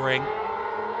Red Bull Ring,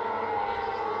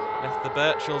 left the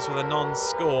Birchells with a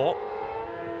non-score.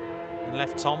 And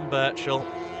left Tom Birchall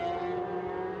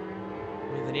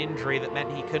with an injury that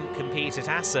meant he couldn't compete at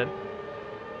Assen.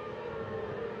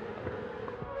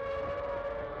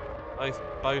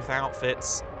 Both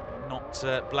outfits not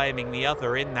blaming the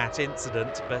other in that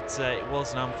incident, but it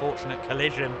was an unfortunate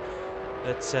collision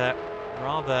that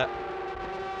rather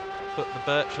put the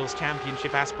Birchells'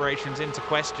 championship aspirations into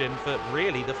question for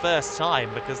really the first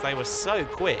time, because they were so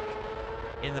quick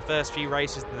in the first few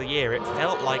races of the year. It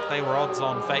felt like they were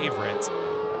odds-on favourites.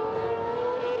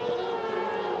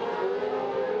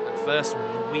 The first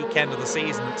weekend of the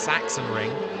season at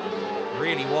Sachsenring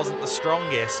really wasn't the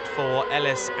strongest for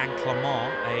Ellis and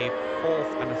Clement. A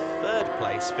 4th and a 3rd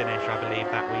place finish, I believe,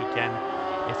 that weekend,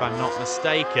 if I'm not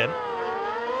mistaken.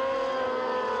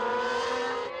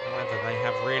 However, they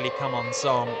have really come on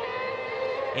song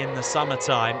in the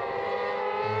summertime.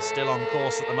 And they're still on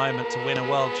course at the moment to win a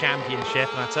world championship.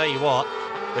 And I tell you what,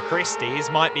 the Christies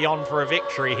might be on for a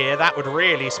victory here. That would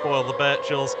really spoil the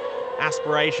Birchells'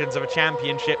 aspirations of a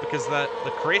championship, because the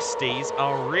Christies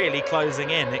are really closing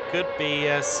in. It could be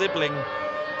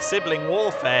sibling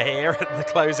warfare here at the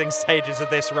closing stages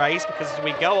of this race, because as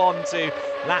we go on to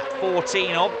lap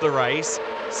 14 of the race,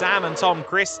 Sam and Tom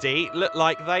Christie look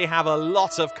like they have a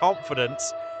lot of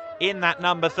confidence in that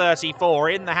number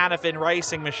 34, in the Hannafin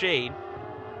racing machine.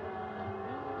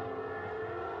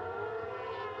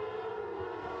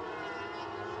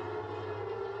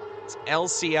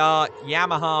 LCR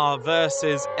Yamaha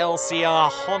versus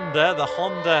LCR Honda. The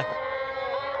Honda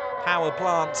power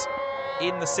plant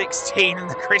in the 16 and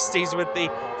the Christies with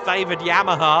the favoured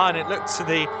Yamaha, and it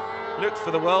looked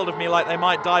for the world of me like they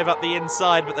might dive up the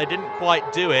inside, but they didn't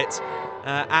quite do it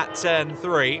at turn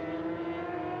 3.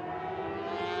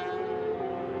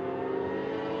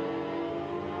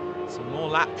 Some more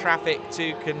lap traffic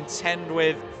to contend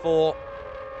with for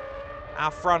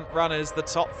our front runners. The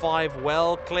top 5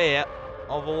 well clear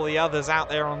of all the others out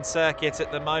there on circuit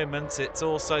at the moment. It's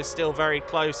also still very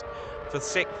close for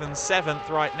 6th and 7th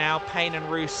right now. Payne and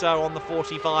Rousseau on the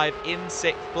 45 in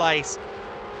 6th place.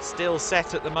 Still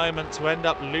set at the moment to end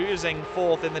up losing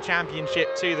 4th in the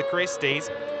championship to the Christies.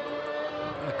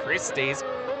 The Christies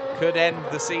could end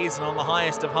the season on the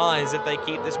highest of highs if they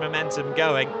keep this momentum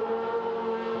going.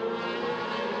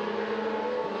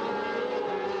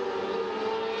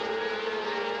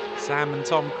 Sam and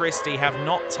Tom Christie have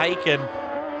not taken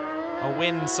a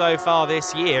win so far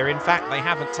this year. In fact, they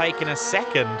haven't taken a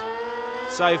second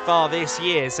so far this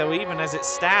year. So even as it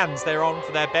stands, they're on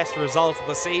for their best result of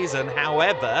the season.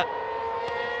 However,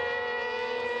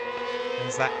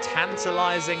 there's that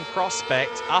tantalising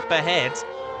prospect up ahead.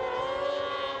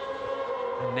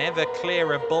 A never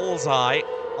clearer bullseye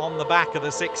on the back of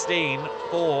the 16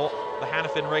 for the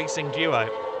Hannafin Racing duo.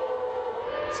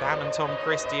 Sam and Tom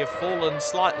Christie have fallen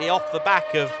slightly off the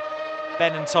back of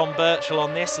Ben and Tom Birchall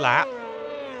on this lap.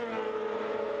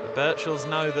 The Birchalls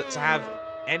know that to have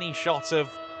any shot of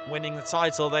winning the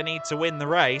title, they need to win the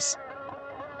race.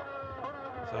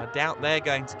 So I doubt they're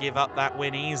going to give up that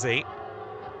win easy.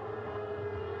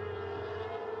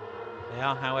 They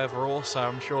are, however, also,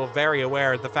 I'm sure, very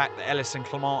aware of the fact that Ellis and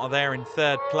Clement are there in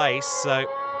 3rd place. So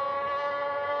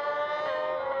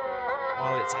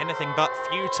while it's anything but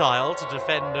futile to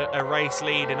defend a race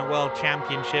lead in a World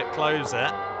Championship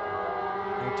closer,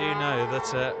 we do know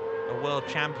that a World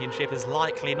Championship is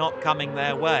likely not coming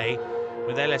their way,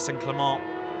 with Ellis and Clement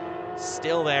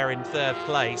still there in 3rd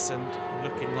place and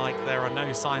looking like there are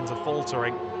no signs of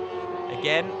faltering.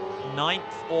 Again, 9th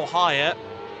or higher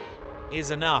is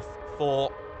enough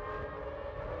for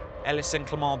Ellis and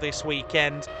Clement this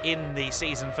weekend in the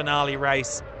season finale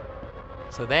race.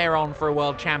 So they're on for a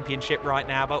World Championship right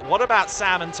now. But what about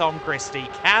Sam and Tom Christie?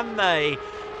 Can they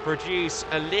produce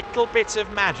a little bit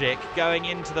of magic going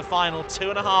into the final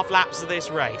 2.5 laps of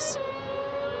this race?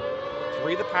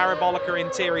 Through the Parabolica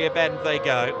interior bend they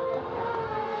go.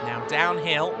 Now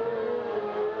downhill.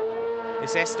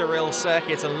 This Estoril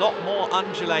circuit a lot more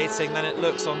undulating than it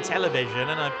looks on television,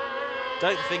 and I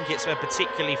don't think it's a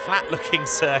particularly flat-looking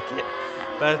circuit.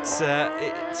 But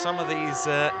some of these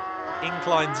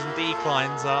inclines and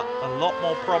declines are a lot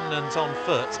more prominent on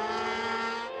foot,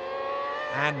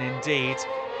 and indeed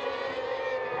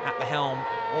at the helm,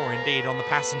 or indeed on the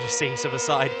passenger seat of a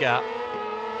sidecar.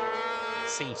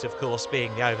 Seat, of course,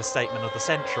 being the overstatement of the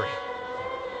century.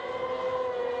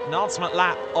 Penultimate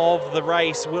lap of the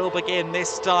race will begin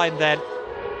this time then.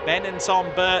 Ben and Tom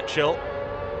Birchall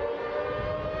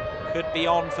could be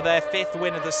on for their 5th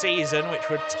win of the season, which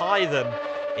would tie them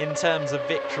in terms of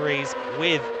victories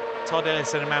with Todd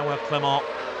Ellis and Emmanuel Clement.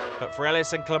 But for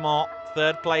Ellis and Clement,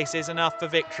 3rd place is enough for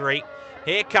victory.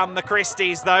 Here come the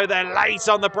Christies, though. They're late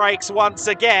on the brakes once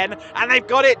again, and they've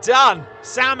got it done.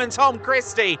 Sam and Tom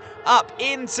Christie up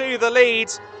into the lead.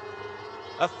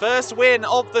 A first win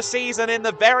of the season in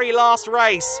the very last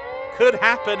race could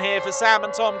happen here for Sam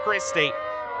and Tom Christie.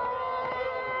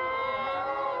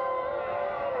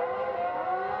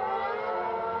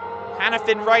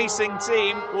 Hannafin Racing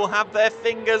team will have their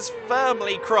fingers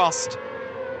firmly crossed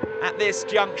at this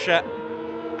juncture.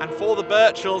 And for the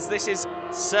Birchalls, this is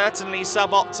certainly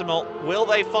suboptimal. Will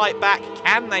they fight back?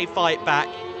 Can they fight back?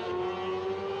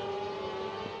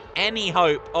 Any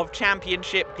hope of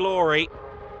championship glory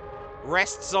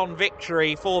rests on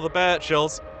victory for the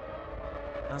Birchalls,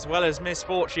 as well as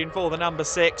misfortune for the number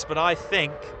 6. But I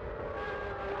think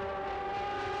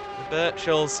the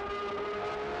Birchalls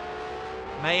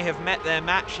may have met their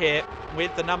match here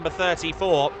with the number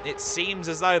 34. It seems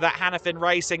as though that Hannafin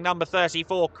Racing number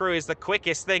 34 crew is the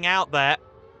quickest thing out there.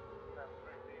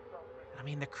 I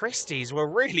mean, the Christies were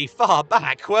really far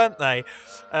back, weren't they?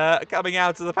 Coming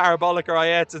out of the Parabolica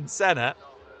Ayrton Senna.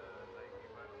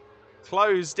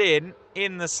 Closed in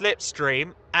the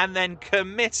slipstream and then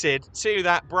committed to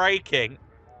that braking.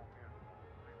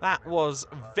 That was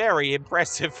very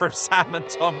impressive from Sam and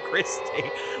Tom Christie.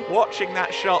 Watching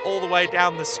that shot all the way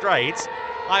down the straight,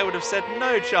 I would have said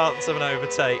no chance of an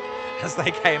overtake as they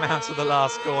came out of the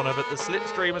last corner. But the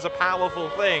slipstream is a powerful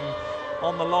thing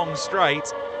on the long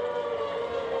straight.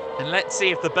 And let's see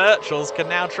if the Birchells can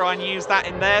now try and use that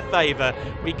in their favour.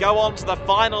 We go on to the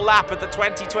final lap of the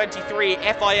 2023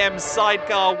 FIM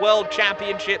Sidecar World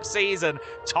Championship season.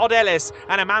 Todd Ellis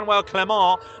and Emmanuel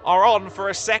Clement are on for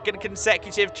a second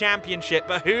consecutive championship,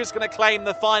 but who's going to claim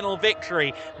the final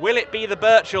victory? Will it be the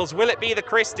Birchells? Will it be the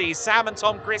Christies? Sam and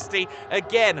Tom Christie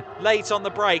again late on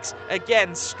the brakes,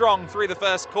 again strong through the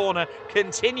first corner,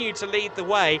 continue to lead the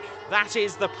way. That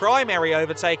is the primary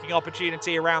overtaking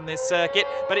opportunity around this circuit,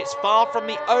 but it's far from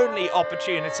the only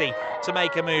opportunity to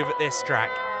make a move at this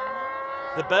track.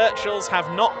 The Birchells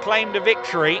have not claimed a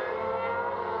victory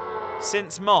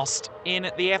since Most in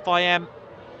the FIM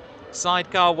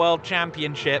Sidecar World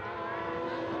Championship.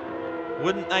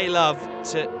 Wouldn't they love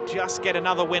to just get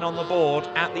another win on the board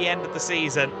at the end of the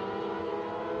season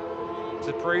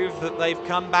to prove that they've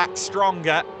come back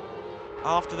stronger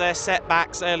after their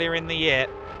setbacks earlier in the year?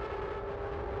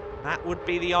 That would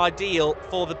be the ideal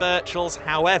for the Birchells.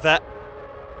 However,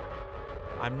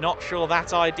 I'm not sure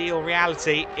that ideal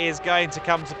reality is going to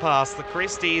come to pass. The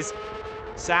Christies,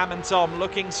 Sam and Tom,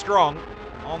 looking strong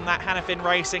on that Hannafin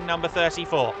Racing number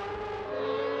 34.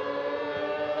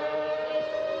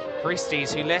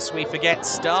 Christies, who, lest we forget,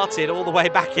 started all the way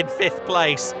back in 5th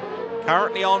place,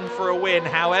 currently on for a win.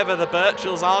 However, the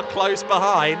Birchells are close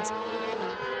behind.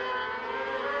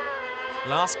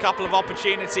 Last couple of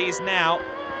opportunities now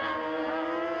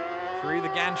through the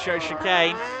Gancho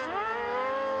chicane.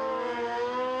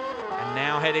 And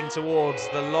now heading towards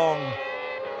the long,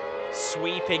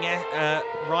 sweeping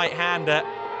right-hander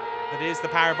that is the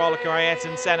Parabolica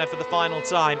Ayrton Senna for the final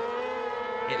time.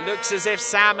 It looks as if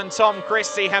Sam and Tom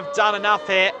Christie have done enough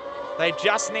here. They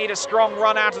just need a strong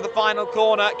run out of the final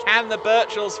corner. Can the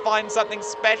Birchells find something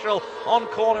special on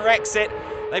corner exit?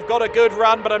 They've got a good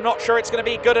run, but I'm not sure it's going to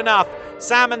be good enough.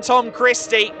 Sam and Tom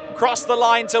Christie cross the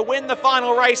line to win the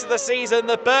final race of the season.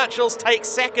 The Birchells take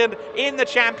second in the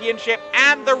championship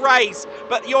and the race,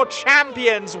 but your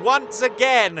champions once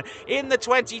again in the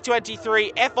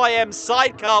 2023 FIM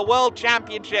Sidecar World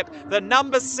Championship, the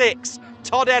number 6,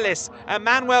 Todd Ellis,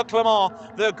 Emmanuel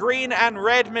Clement. The green and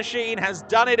red machine has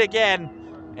done it again.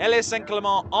 Ellis and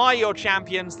Clement are your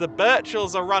champions. The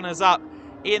Birchells are runners-up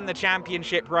in the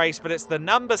championship race, but it's the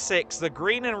number 6, the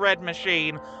green and red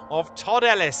machine of Todd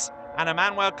Ellis and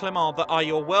Emmanuel Clement that are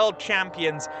your world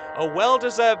champions. A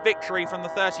well-deserved victory from the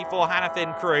 34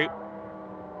 Hannafin crew.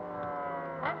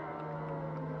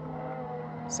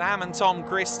 Sam and Tom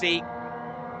Christie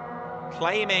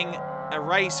claiming a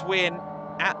race win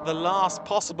at the last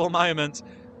possible moment.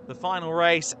 The final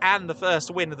race and the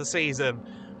first win of the season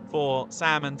for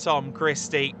Sam and Tom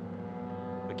Christie.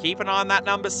 But keep an eye on that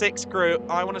number 6 crew.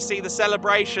 I want to see the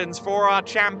celebrations for our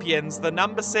champions. The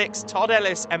number 6, Todd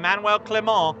Ellis, Emmanuel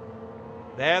Clement.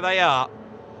 There they are.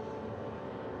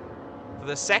 For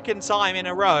the second time in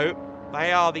a row,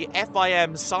 they are the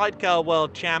FIM Sidecar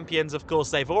World Champions. Of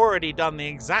course, they've already done the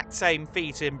exact same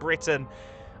feat in Britain,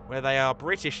 where they are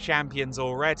British champions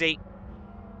already.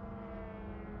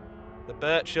 The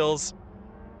Birchells,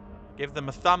 give them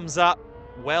a thumbs up.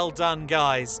 Well done,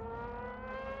 guys.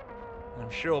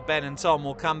 I'm sure Ben and Tom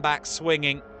will come back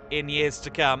swinging in years to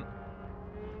come.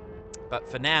 But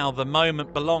for now, the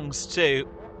moment belongs to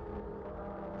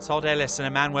Todd Ellis and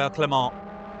Emmanuel Clement.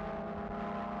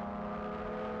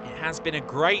 It has been a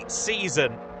great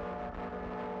season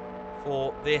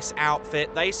for this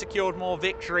outfit. They secured more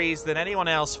victories than anyone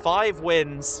else, 5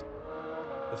 wins,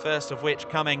 the first of which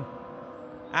coming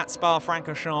at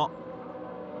Spa-Francorchamps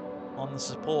on the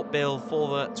support bill for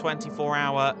the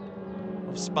 24-hour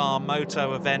of Spa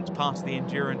Moto event, part of the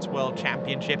Endurance World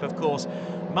Championship. Of course,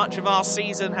 much of our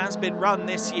season has been run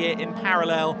this year in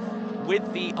parallel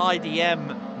with the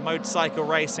IDM motorcycle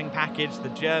racing package, the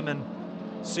German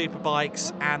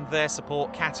superbikes and their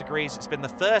support categories. It's been the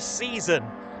first season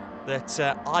that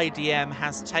IDM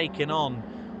has taken on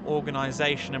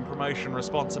organisation and promotion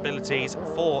responsibilities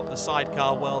for the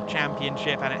Sidecar World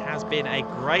Championship, and it has been a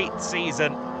great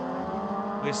season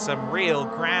with some real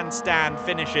grandstand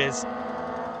finishes.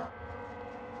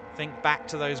 Think back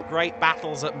to those great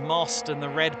battles at Most and the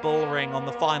Red Bull Ring on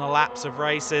the final laps of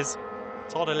races.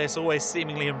 Todd Ellis always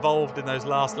seemingly involved in those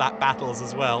last lap battles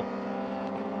as well.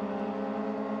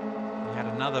 We had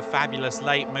another fabulous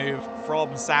late move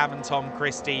from Sam and Tom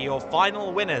Christie, your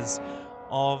final winners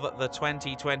of the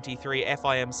 2023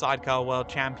 FIM Sidecar World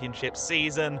Championship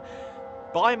season.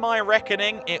 By my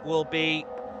reckoning, it will be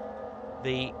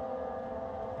the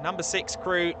number 6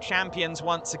 crew champions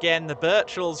once again. The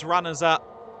Birchells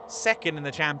runners-up, second in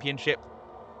the championship.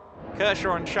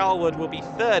 Kershaw and Charlwood will be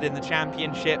third in the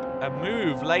championship. A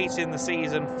move late in the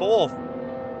season, fourth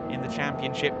in the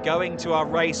championship. Going to our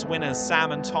race winners,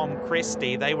 Sam and Tom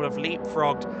Christie. They will have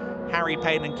leapfrogged Harry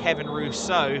Payne and Kevin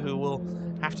Rousseau, who will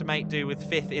have to make do with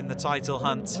 5th in the title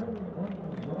hunt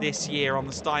this year on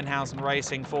the Steinhausen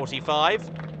Racing 45.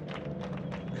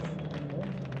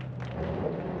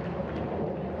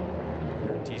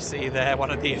 And you see there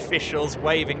one of the officials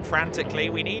waving frantically.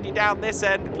 We need you down this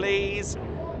end, please.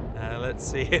 Let's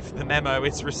see if the memo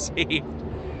is received.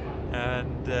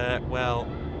 And, well,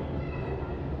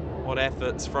 what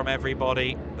efforts from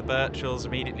everybody. The Birchells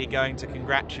immediately going to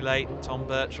congratulate Tom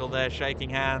Birchall there, shaking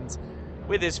hands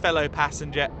with his fellow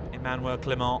passenger, Emmanuel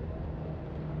Clement.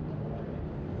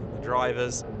 The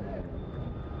drivers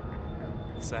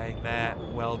saying their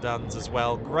well dones as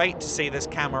well. Great to see this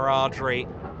camaraderie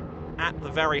at the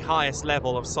very highest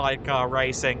level of sidecar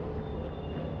racing.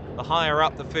 The higher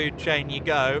up the food chain you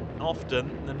go,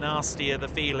 often the nastier the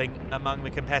feeling among the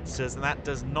competitors, and that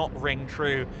does not ring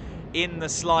true in the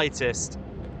slightest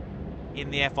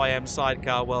in the FIM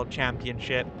Sidecar World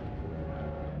Championship.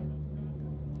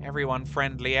 Everyone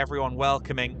friendly, everyone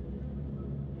welcoming.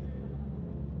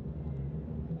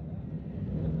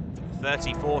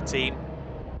 34 team,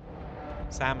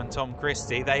 Sam and Tom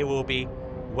Christie, they will be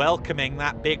welcoming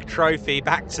that big trophy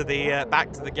back to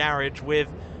the garage with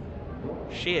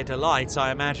sheer delight,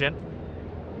 I imagine.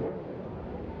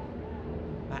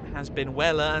 That has been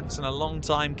well earned and a long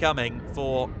time coming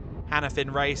for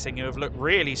Hannafin Racing, who have looked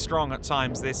really strong at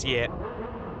times this year.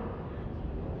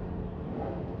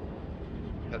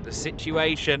 But the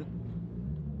situation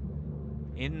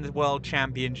in the World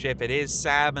Championship, it is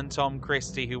Sam and Tom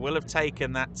Christie who will have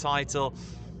taken that title,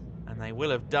 and they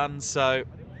will have done so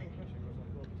by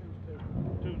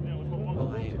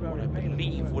what I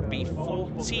believe would be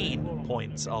 14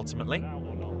 points ultimately.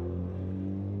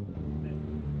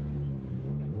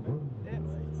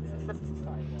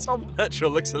 Tom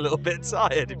Birchall looks a little bit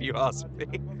tired, if you ask me.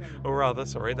 Or rather,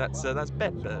 sorry, that's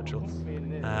Ben Birchall.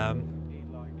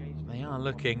 They are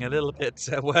looking a little bit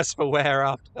worse for wear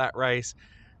after that race.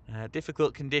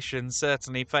 Difficult conditions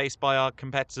certainly faced by our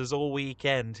competitors all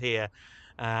weekend here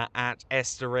at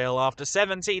Estoril. After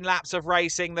 17 laps of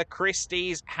racing, the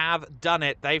Christies have done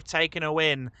it. They've taken a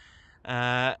win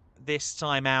this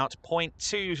time out.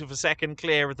 0.2 of a second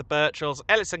clear of the Birchells.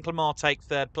 Ellis and Clement take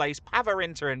 3rd place.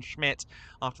 Pavarinter and Schmidt,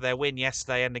 after their win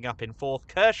yesterday, ending up in 4th.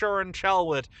 Kershaw and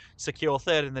Charlwood secure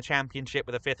 3rd in the championship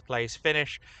with a 5th place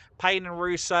finish. Payne and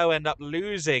Rousseau end up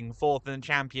losing 4th in the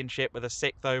championship with a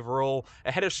 6th overall,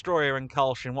 ahead of Stroyer and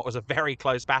Kolsch in what was a very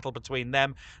close battle between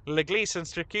them. Leglise and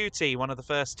Stracuti, one of the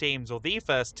first teams, or the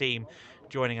first team,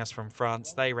 joining us from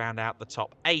France. They round out the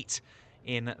top 8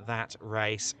 in that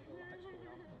race.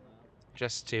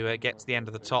 Just to get to the end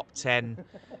of the top 10,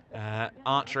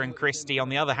 Archer and Christie on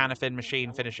the other Hannafin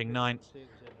machine finishing 9th,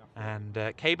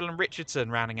 and Cable and Richardson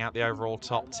rounding out the overall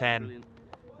top 10.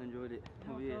 And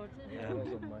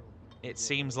it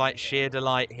seems like sheer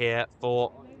delight here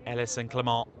for Ellis and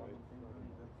Clement.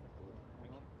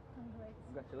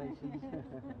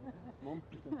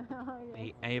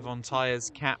 The Avon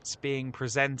Tyres caps being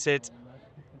presented.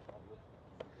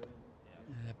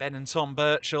 Ben and Tom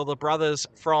Birchall, the brothers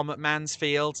from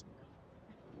Mansfield,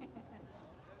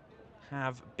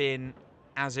 have been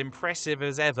as impressive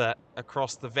as ever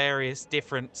across the various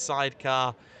different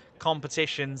sidecar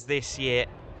competitions this year.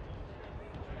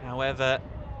 However,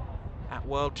 that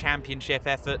World Championship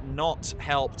effort not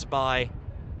helped by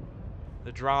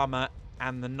the drama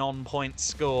and the non-point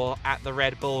score at the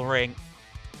Red Bull Ring.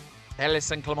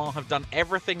 Ellis and Clement have done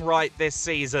everything right this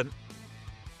season.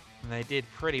 And they did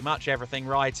pretty much everything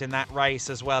right in that race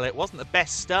as well. It wasn't the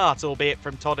best start, albeit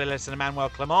from Todd Ellis and Emmanuel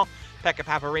Clement. Pekka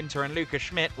Pavarinter and Luca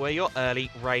Schmidt were your early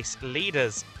race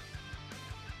leaders.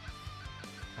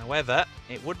 However,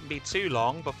 it wouldn't be too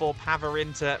long before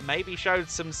Pavarinter maybe showed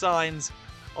some signs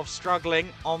of struggling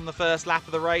on the first lap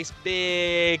of the race.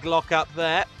 Big lock up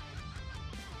there.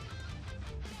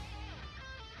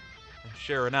 And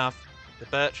sure enough, the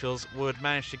Birchells would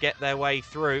manage to get their way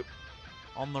through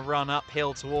on the run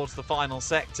uphill towards the final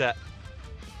sector.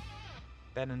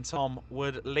 Ben and Tom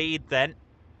would lead then.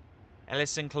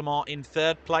 Ellis and Clement in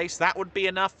 3rd place. That would be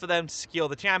enough for them to secure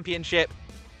the championship,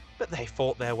 but they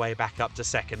fought their way back up to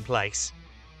 2nd place.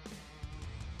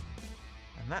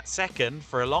 And that 2nd,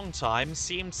 for a long time,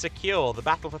 seemed secure. The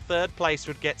battle for 3rd place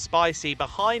would get spicy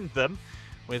behind them,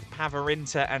 with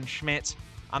Pavarinter and Schmidt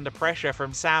under pressure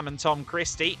from Sam and Tom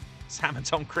Christie. Sam and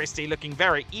Tom Christie looking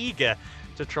very eager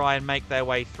to try and make their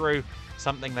way through,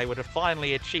 something they would have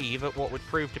finally achieved at what would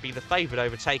prove to be the favoured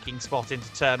overtaking spot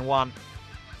into turn 1.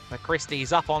 The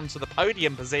Christies up onto the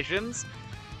podium positions,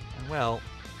 and well,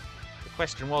 the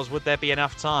question was, would there be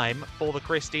enough time for the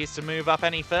Christies to move up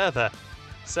any further?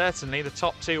 Certainly, the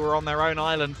top two were on their own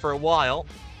island for a while.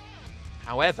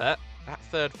 However, that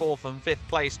third, fourth and fifth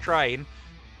place train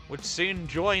would soon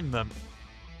join them.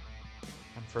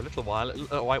 And for a little while,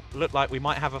 it looked like we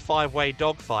might have a five-way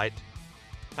dogfight.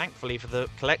 Thankfully, for the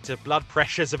collective blood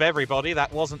pressures of everybody,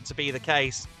 that wasn't to be the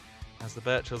case, as the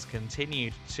Birchells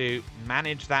continued to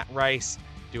manage that race,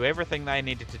 do everything they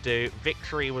needed to do.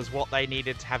 Victory was what they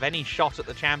needed to have any shot at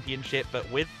the championship,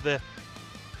 but with the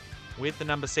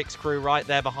number 6 crew right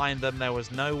there behind them, there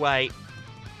was no way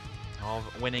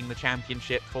of winning the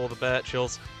championship for the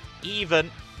Birchells. Even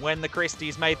when the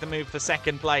Christies made the move for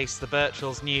second place, the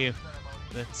Birchells knew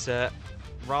that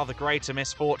rather greater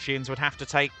misfortunes would have to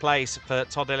take place for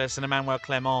Todd Ellis and Emmanuel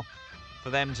Clement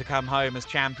for them to come home as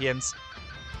champions.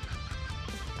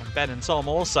 And Ben and Tom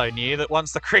also knew that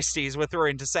once the Christies were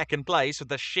through into second place with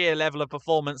the sheer level of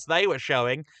performance they were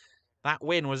showing, that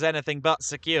win was anything but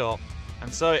secure.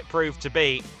 And so it proved to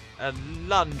be. A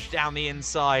lunge down the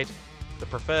inside, the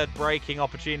preferred braking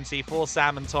opportunity for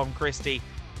Sam and Tom Christie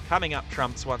coming up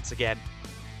trumps once again.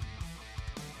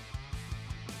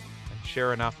 And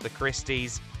sure enough, the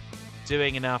Christies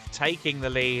doing enough, taking the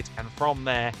lead, and from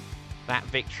there, that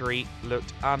victory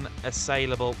looked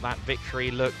unassailable. That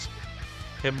victory looked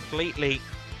completely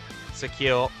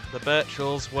secure. The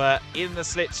Birchells were in the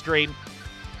slipstream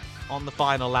on the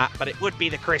final lap, but it would be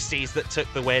the Christies that took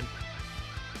the win.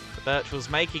 The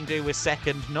Birchells making do with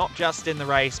second, not just in the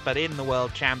race, but in the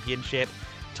World Championship.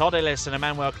 Todd Ellis and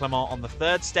Emmanuel Clement on the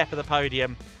third step of the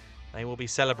podium. They will be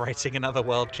celebrating another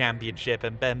World Championship,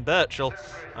 and Ben Birchall,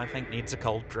 I think, needs a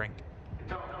cold drink.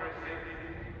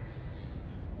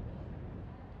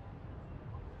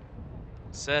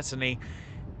 Certainly,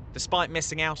 despite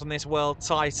missing out on this world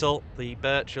title, the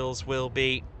Birchells will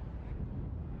be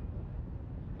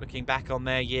looking back on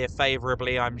their year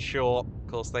favourably, I'm sure. Of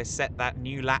course, they set that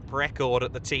new lap record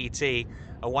at the TT,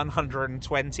 a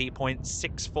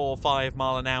 120.645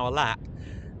 mile an hour lap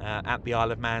at the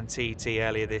Isle of Man TT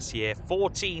earlier this year.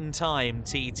 14-time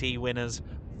TT winners,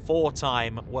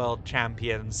 4-time world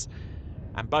champions,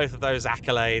 and both of those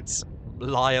accolades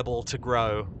liable to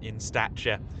grow in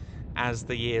stature as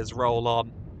the years roll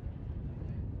on.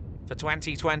 For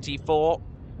 2024,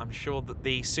 I'm sure that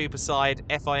the Superside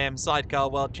FIM Sidecar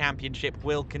World Championship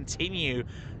will continue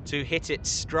to hit its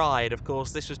stride. Of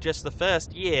course, this was just the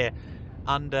first year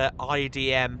under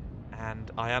IDM,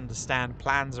 and I understand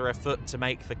plans are afoot to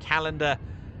make the calendar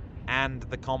and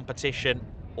the competition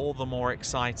all the more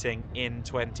exciting in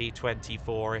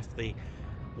 2024. If the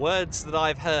words that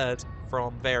I've heard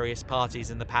from various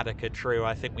parties in the paddock are true,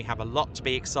 I think we have a lot to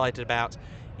be excited about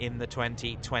in the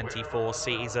 2024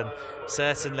 season.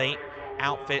 Certainly,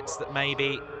 outfits that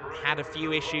maybe had a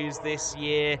few issues this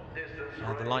year,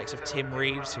 the likes of Tim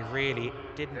Reeves, who really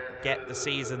didn't get the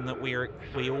season that we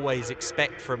always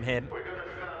expect from him.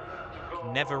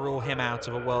 Can never rule him out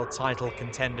of a world title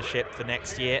contendership for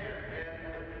next year.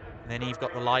 And then you've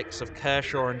got the likes of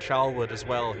Kershaw and Charlwood as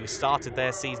well, who started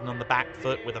their season on the back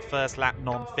foot with a first lap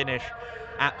non-finish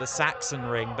at the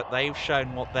Sachsenring, but they've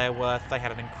shown what they're worth. They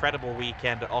had an incredible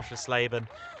weekend at Oschersleben.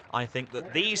 I think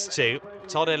that these two,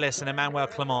 Todd Ellis and Emmanuel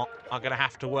Clement, are going to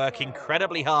have to work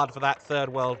incredibly hard for that third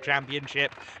World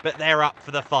Championship, but they're up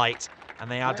for the fight, and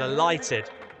they are delighted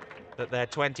that their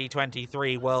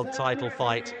 2023 world title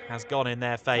fight has gone in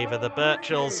their favour. The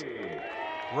Birchells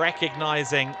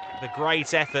recognising the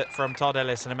great effort from Todd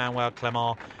Ellis and Emmanuel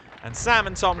Clement, and Sam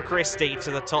and Tom Christie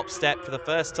to the top step for the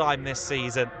first time this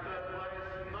season.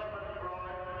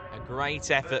 A great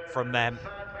effort from them.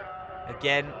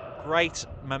 Again, great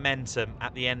momentum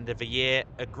at the end of a year.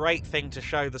 A great thing to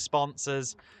show the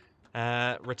sponsors,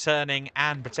 returning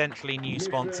and potentially new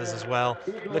sponsors as well.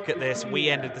 Look at this. We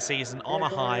ended the season on a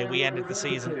high. We ended the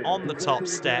season on the top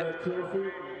step.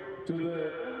 And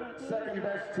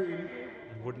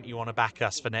wouldn't you want to back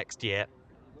us for next year?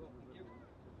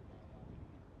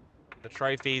 The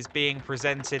trophies being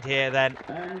presented here then.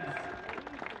 And,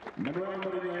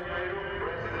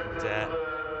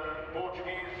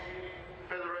 Portuguese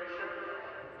Federation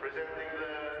presenting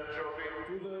the trophy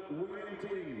to the winning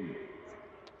team.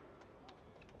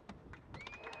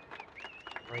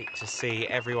 Great to see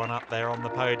everyone up there on the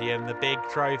podium. The big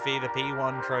trophy, the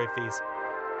P1 trophies,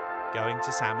 going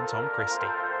to Sam and Tom Christie.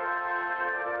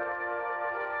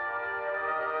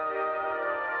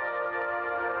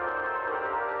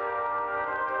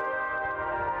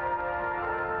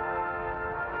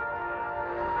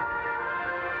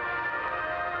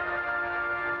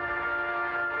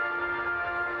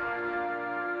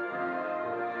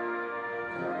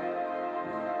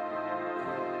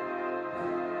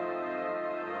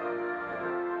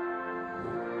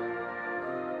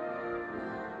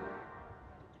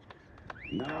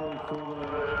 Now for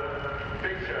the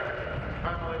picture,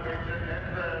 family picture,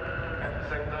 and at the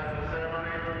same time the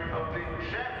ceremony of the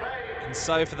champagne. And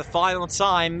so for the final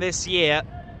time this year,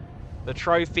 the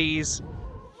trophies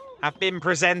have been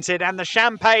presented and the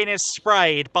champagne is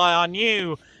sprayed by our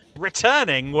new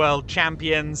returning world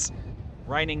champions.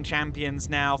 Reigning champions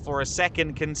now for a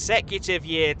second consecutive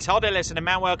year. Todd Ellis and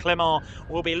Emmanuel Clement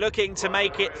will be looking to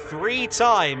make it 3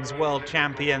 times world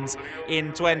champions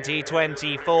in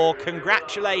 2024.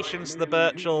 Congratulations to the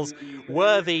Birchells,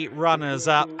 worthy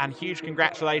runners-up, and huge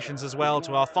congratulations as well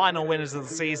to our final winners of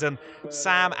the season,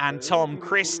 Sam and Tom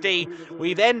Christie.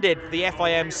 We've ended the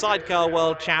FIM Sidecar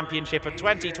World Championship of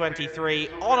 2023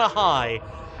 on a high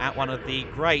at one of the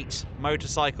great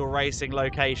motorcycle racing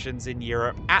locations in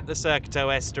Europe at the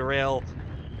Circuito Estoril.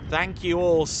 Thank you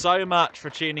all so much for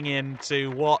tuning in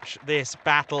to watch this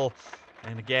battle.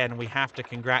 And again, we have to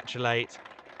congratulate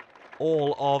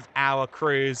all of our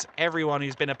crews, everyone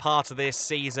who's been a part of this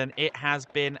season. It has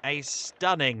been a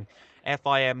stunning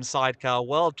FIM Sidecar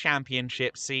World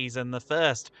Championship season, the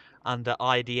first under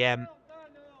IDM.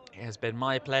 It has been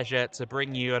my pleasure to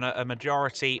bring you a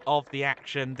majority of the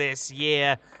action this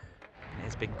year. And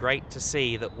it's been great to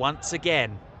see that once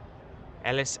again,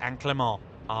 Ellis and Clement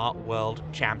are world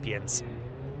champions.